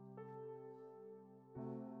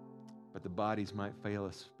 But the bodies might fail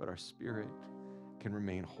us, but our spirit can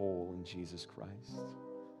remain whole in Jesus Christ.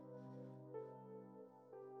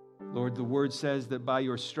 Lord, the word says that by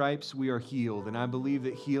your stripes we are healed, and I believe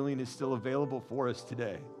that healing is still available for us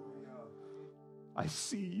today. I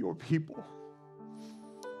see your people.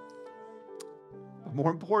 But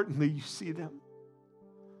more importantly, you see them.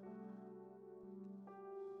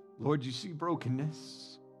 Lord, you see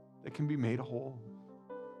brokenness that can be made whole.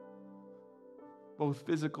 Both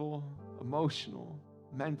physical, emotional,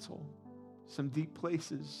 mental, some deep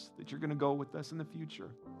places that you're going to go with us in the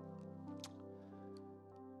future.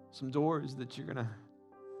 Some doors that you're going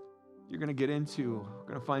to get into. We're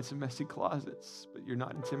going to find some messy closets, but you're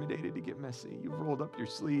not intimidated to get messy. You've rolled up your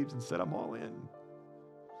sleeves and said, I'm all in.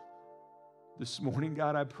 This morning,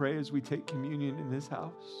 God, I pray as we take communion in this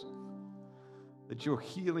house, that your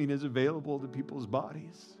healing is available to people's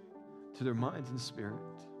bodies, to their minds and spirit.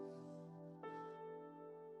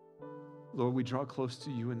 Lord, we draw close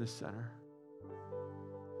to you in the center.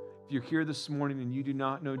 If you're here this morning and you do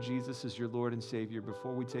not know Jesus as your Lord and Savior,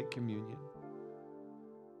 before we take communion,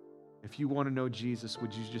 if you want to know Jesus,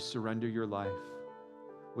 would you just surrender your life?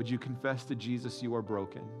 Would you confess to Jesus you are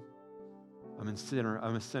broken? I'm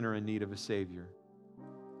a sinner in need of a Savior.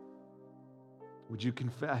 Would you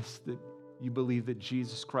confess that you believe that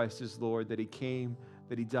Jesus Christ is Lord, that he came,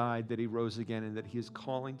 that he died, that he rose again, and that he is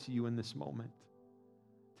calling to you in this moment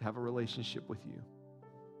to have a relationship with you?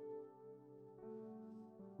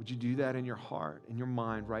 Would you do that in your heart, in your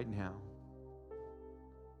mind right now?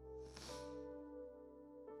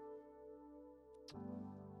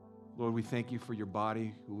 Lord, we thank you for your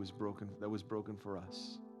body that was broken for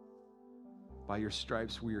us. By your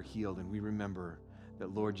stripes we are healed, and we remember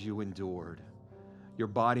that, Lord, you endured. Your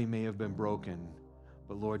body may have been broken,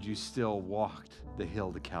 but Lord, you still walked the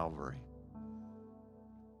hill to Calvary.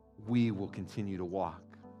 We will continue to walk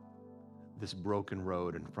this broken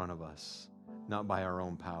road in front of us, not by our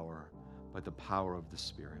own power, but the power of the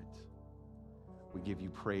Spirit. We give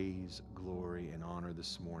you praise, glory, and honor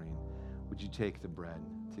this morning. Would you take the bread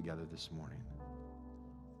together this morning?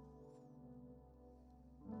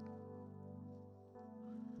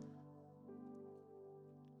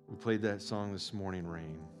 We played that song this morning,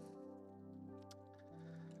 Rain.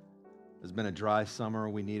 It's been a dry summer.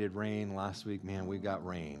 We needed rain. Last week, man, we got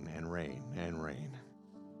rain and rain and rain.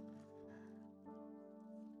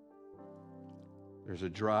 There's a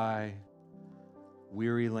dry,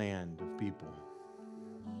 weary land of people.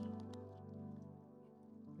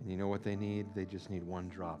 And you know what they need? They just need one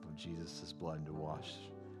drop of Jesus' blood to wash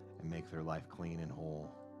and make their life clean and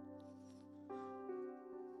whole.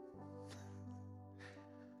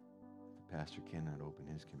 The pastor cannot open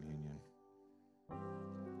his communion.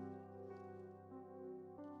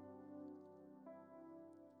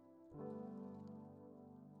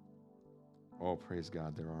 Oh, praise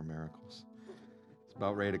God, there are miracles. It's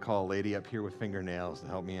about ready to call a lady up here with fingernails to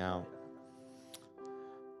help me out.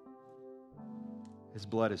 His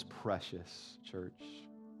blood is precious, church.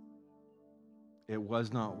 It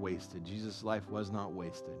was not wasted. Jesus' life was not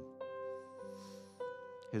wasted.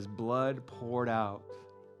 His blood poured out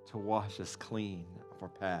to wash us clean of our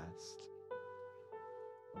past.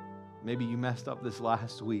 Maybe you messed up this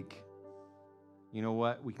last week. You know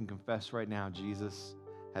what? We can confess right now, Jesus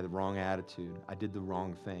had the wrong attitude. I did the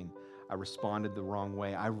wrong thing. I responded the wrong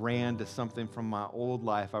way. I ran to something from my old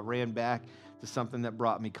life. I ran back to something that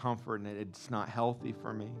brought me comfort, and it's not healthy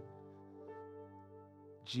for me.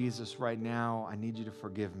 Jesus, right now, I need you to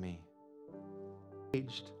forgive me.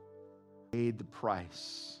 Paid the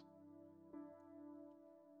price.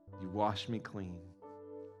 You washed me clean.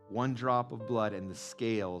 One drop of blood and the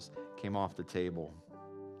scales came off the table.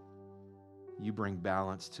 You bring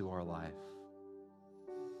balance to our life.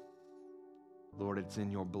 Lord, it's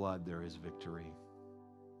in your blood there is victory.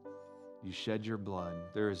 You shed your blood.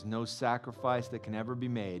 There is no sacrifice that can ever be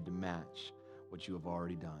made to match what you have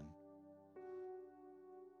already done.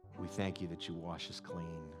 We thank you that you wash us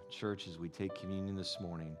clean. Church, as we take communion this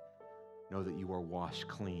morning, know that you are washed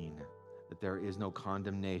clean, that there is no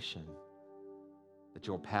condemnation, that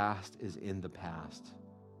your past is in the past,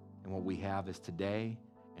 and what we have is today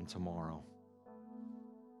and tomorrow.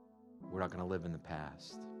 We're not going to live in the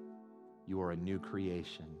past. You are a new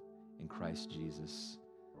creation in Christ Jesus.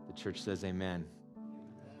 The church says amen.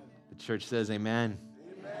 The church says amen.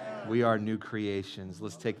 Amen. We are new creations.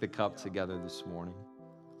 Let's take the cup together this morning.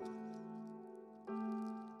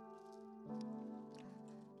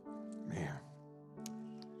 Man.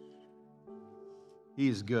 He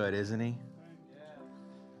is good, isn't he?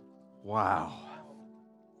 Wow.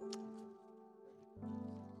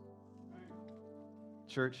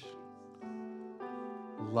 Church,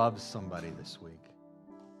 love somebody this week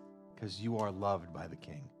because you are loved by the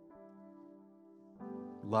King.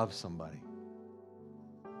 Love somebody.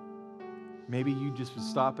 Maybe you just would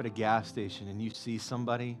stop at a gas station and you see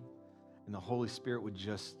somebody and the Holy Spirit would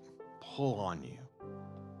just pull on you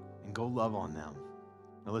and go love on them.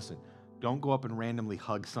 Now listen, don't go up and randomly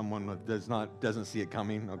hug someone that doesn't see it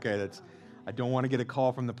coming. Okay, I don't want to get a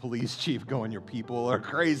call from the police chief going, your people are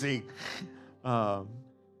crazy.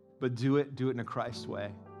 But do it in a Christ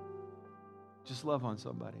way. Just love on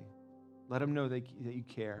somebody. Let them know that you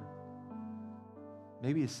care.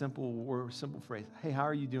 Maybe a simple phrase. Hey, how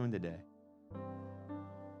are you doing today?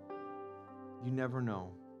 You never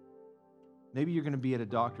know. Maybe you're going to be at a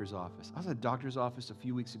doctor's office. I was at a doctor's office a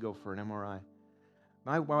few weeks ago for an MRI.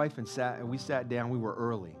 My wife and we sat down. We were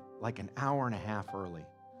early, like an hour and a half early.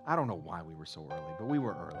 I don't know why we were so early, but we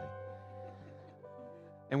were early.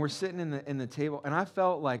 And we're sitting in the table, and I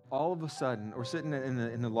felt like all of a sudden, we're sitting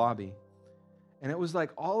in the lobby, and it was like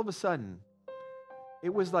all of a sudden,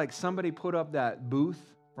 it was like somebody put up that booth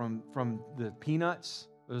from the Peanuts.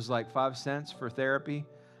 It was like 5 cents for therapy.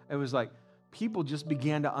 It was like people just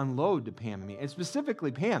began to unload to Pam and me, and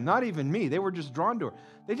specifically Pam, not even me. They were just drawn to her.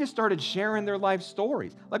 They just started sharing their life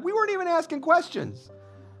stories. Like we weren't even asking questions.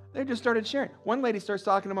 They just started sharing. One lady starts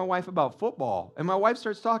talking to my wife about football, and my wife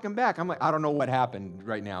starts talking back. I'm like, I don't know what happened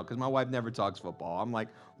right now because my wife never talks football. I'm like,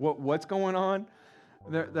 what's going on?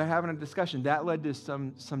 They're having a discussion. That led to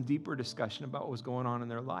some deeper discussion about what was going on in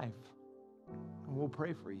their life. And we'll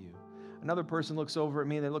pray for you. Another person looks over at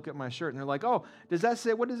me, they look at my shirt, and they're like, oh, does that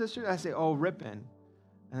say, what does this shirt? I say, oh, Ripon.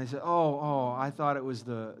 And they say, oh, I thought it was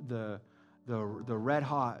the Red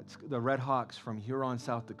Hawks from Huron,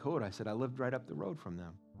 South Dakota. I said, I lived right up the road from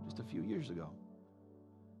them just a few years ago.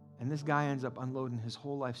 And this guy ends up unloading his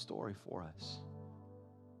whole life story for us.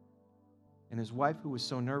 And his wife, who was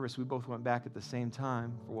so nervous, we both went back at the same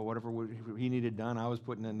time for whatever he needed done. I was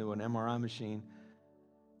putting into an MRI machine.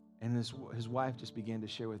 And his wife just began to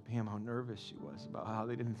share with Pam how nervous she was about how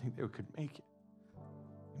they didn't think they could make it.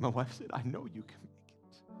 And my wife said, I know you can make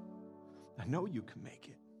it. I know you can make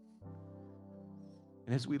it.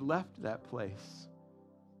 And as we left that place,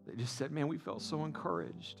 they just said, man, we felt so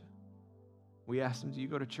encouraged. We asked them, do you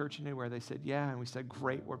go to church anywhere? They said, yeah. And we said,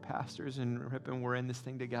 great, we're pastors in Ripon. We're in this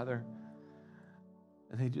thing together.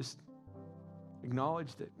 And they just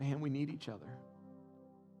acknowledged that, man, we need each other.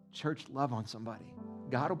 Church, love on somebody.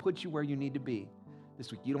 God will put you where you need to be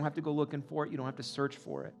this week. You don't have to go looking for it. You don't have to search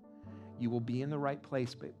for it. You will be in the right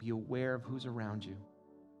place, but be aware of who's around you.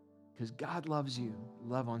 Because God loves you.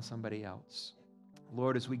 Love on somebody else.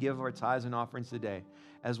 Lord, as we give our tithes and offerings today,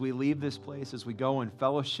 as we leave this place, as we go in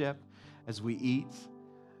fellowship, as we eat,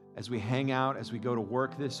 as we hang out, as we go to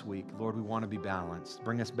work this week, Lord, we want to be balanced.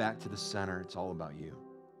 Bring us back to the center. It's all about you.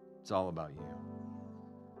 It's all about you.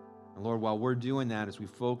 And Lord, while we're doing that, as we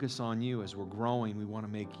focus on you, as we're growing, we want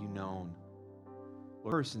to make you known.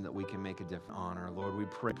 Lord, person that we can make a difference honor. Lord, we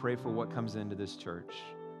pray for what comes into this church.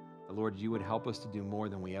 That, Lord, you would help us to do more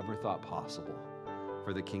than we ever thought possible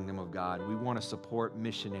for the kingdom of God. We want to support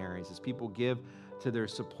missionaries. As people give to their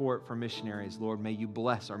support for missionaries, Lord, may you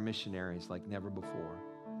bless our missionaries like never before.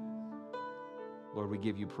 Lord, we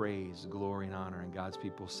give you praise, glory, and honor. And God's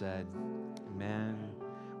people said, amen.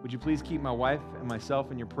 Would you please keep my wife and myself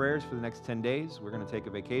in your prayers for the next 10 days? We're going to take a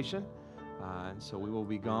vacation, and so we will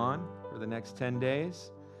be gone for the next 10 days.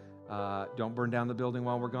 Don't burn down the building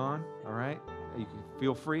while we're gone, all right? You can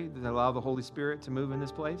feel free to allow the Holy Spirit to move in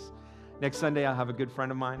this place. Next Sunday, I'll have a good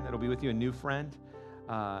friend of mine that'll be with you, a new friend.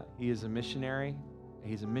 He is a missionary.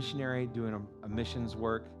 He's a missionary doing a missions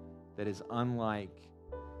work that is unlike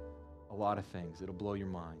a lot of things. It'll blow your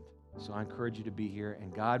mind. So I encourage you to be here,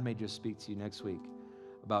 and God may just speak to you next week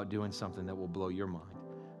about doing something that will blow your mind.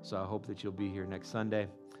 So I hope that you'll be here next Sunday.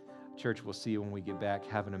 Church, we'll see you when we get back.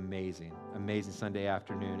 Have an amazing, amazing Sunday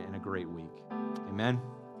afternoon and a great week. Amen.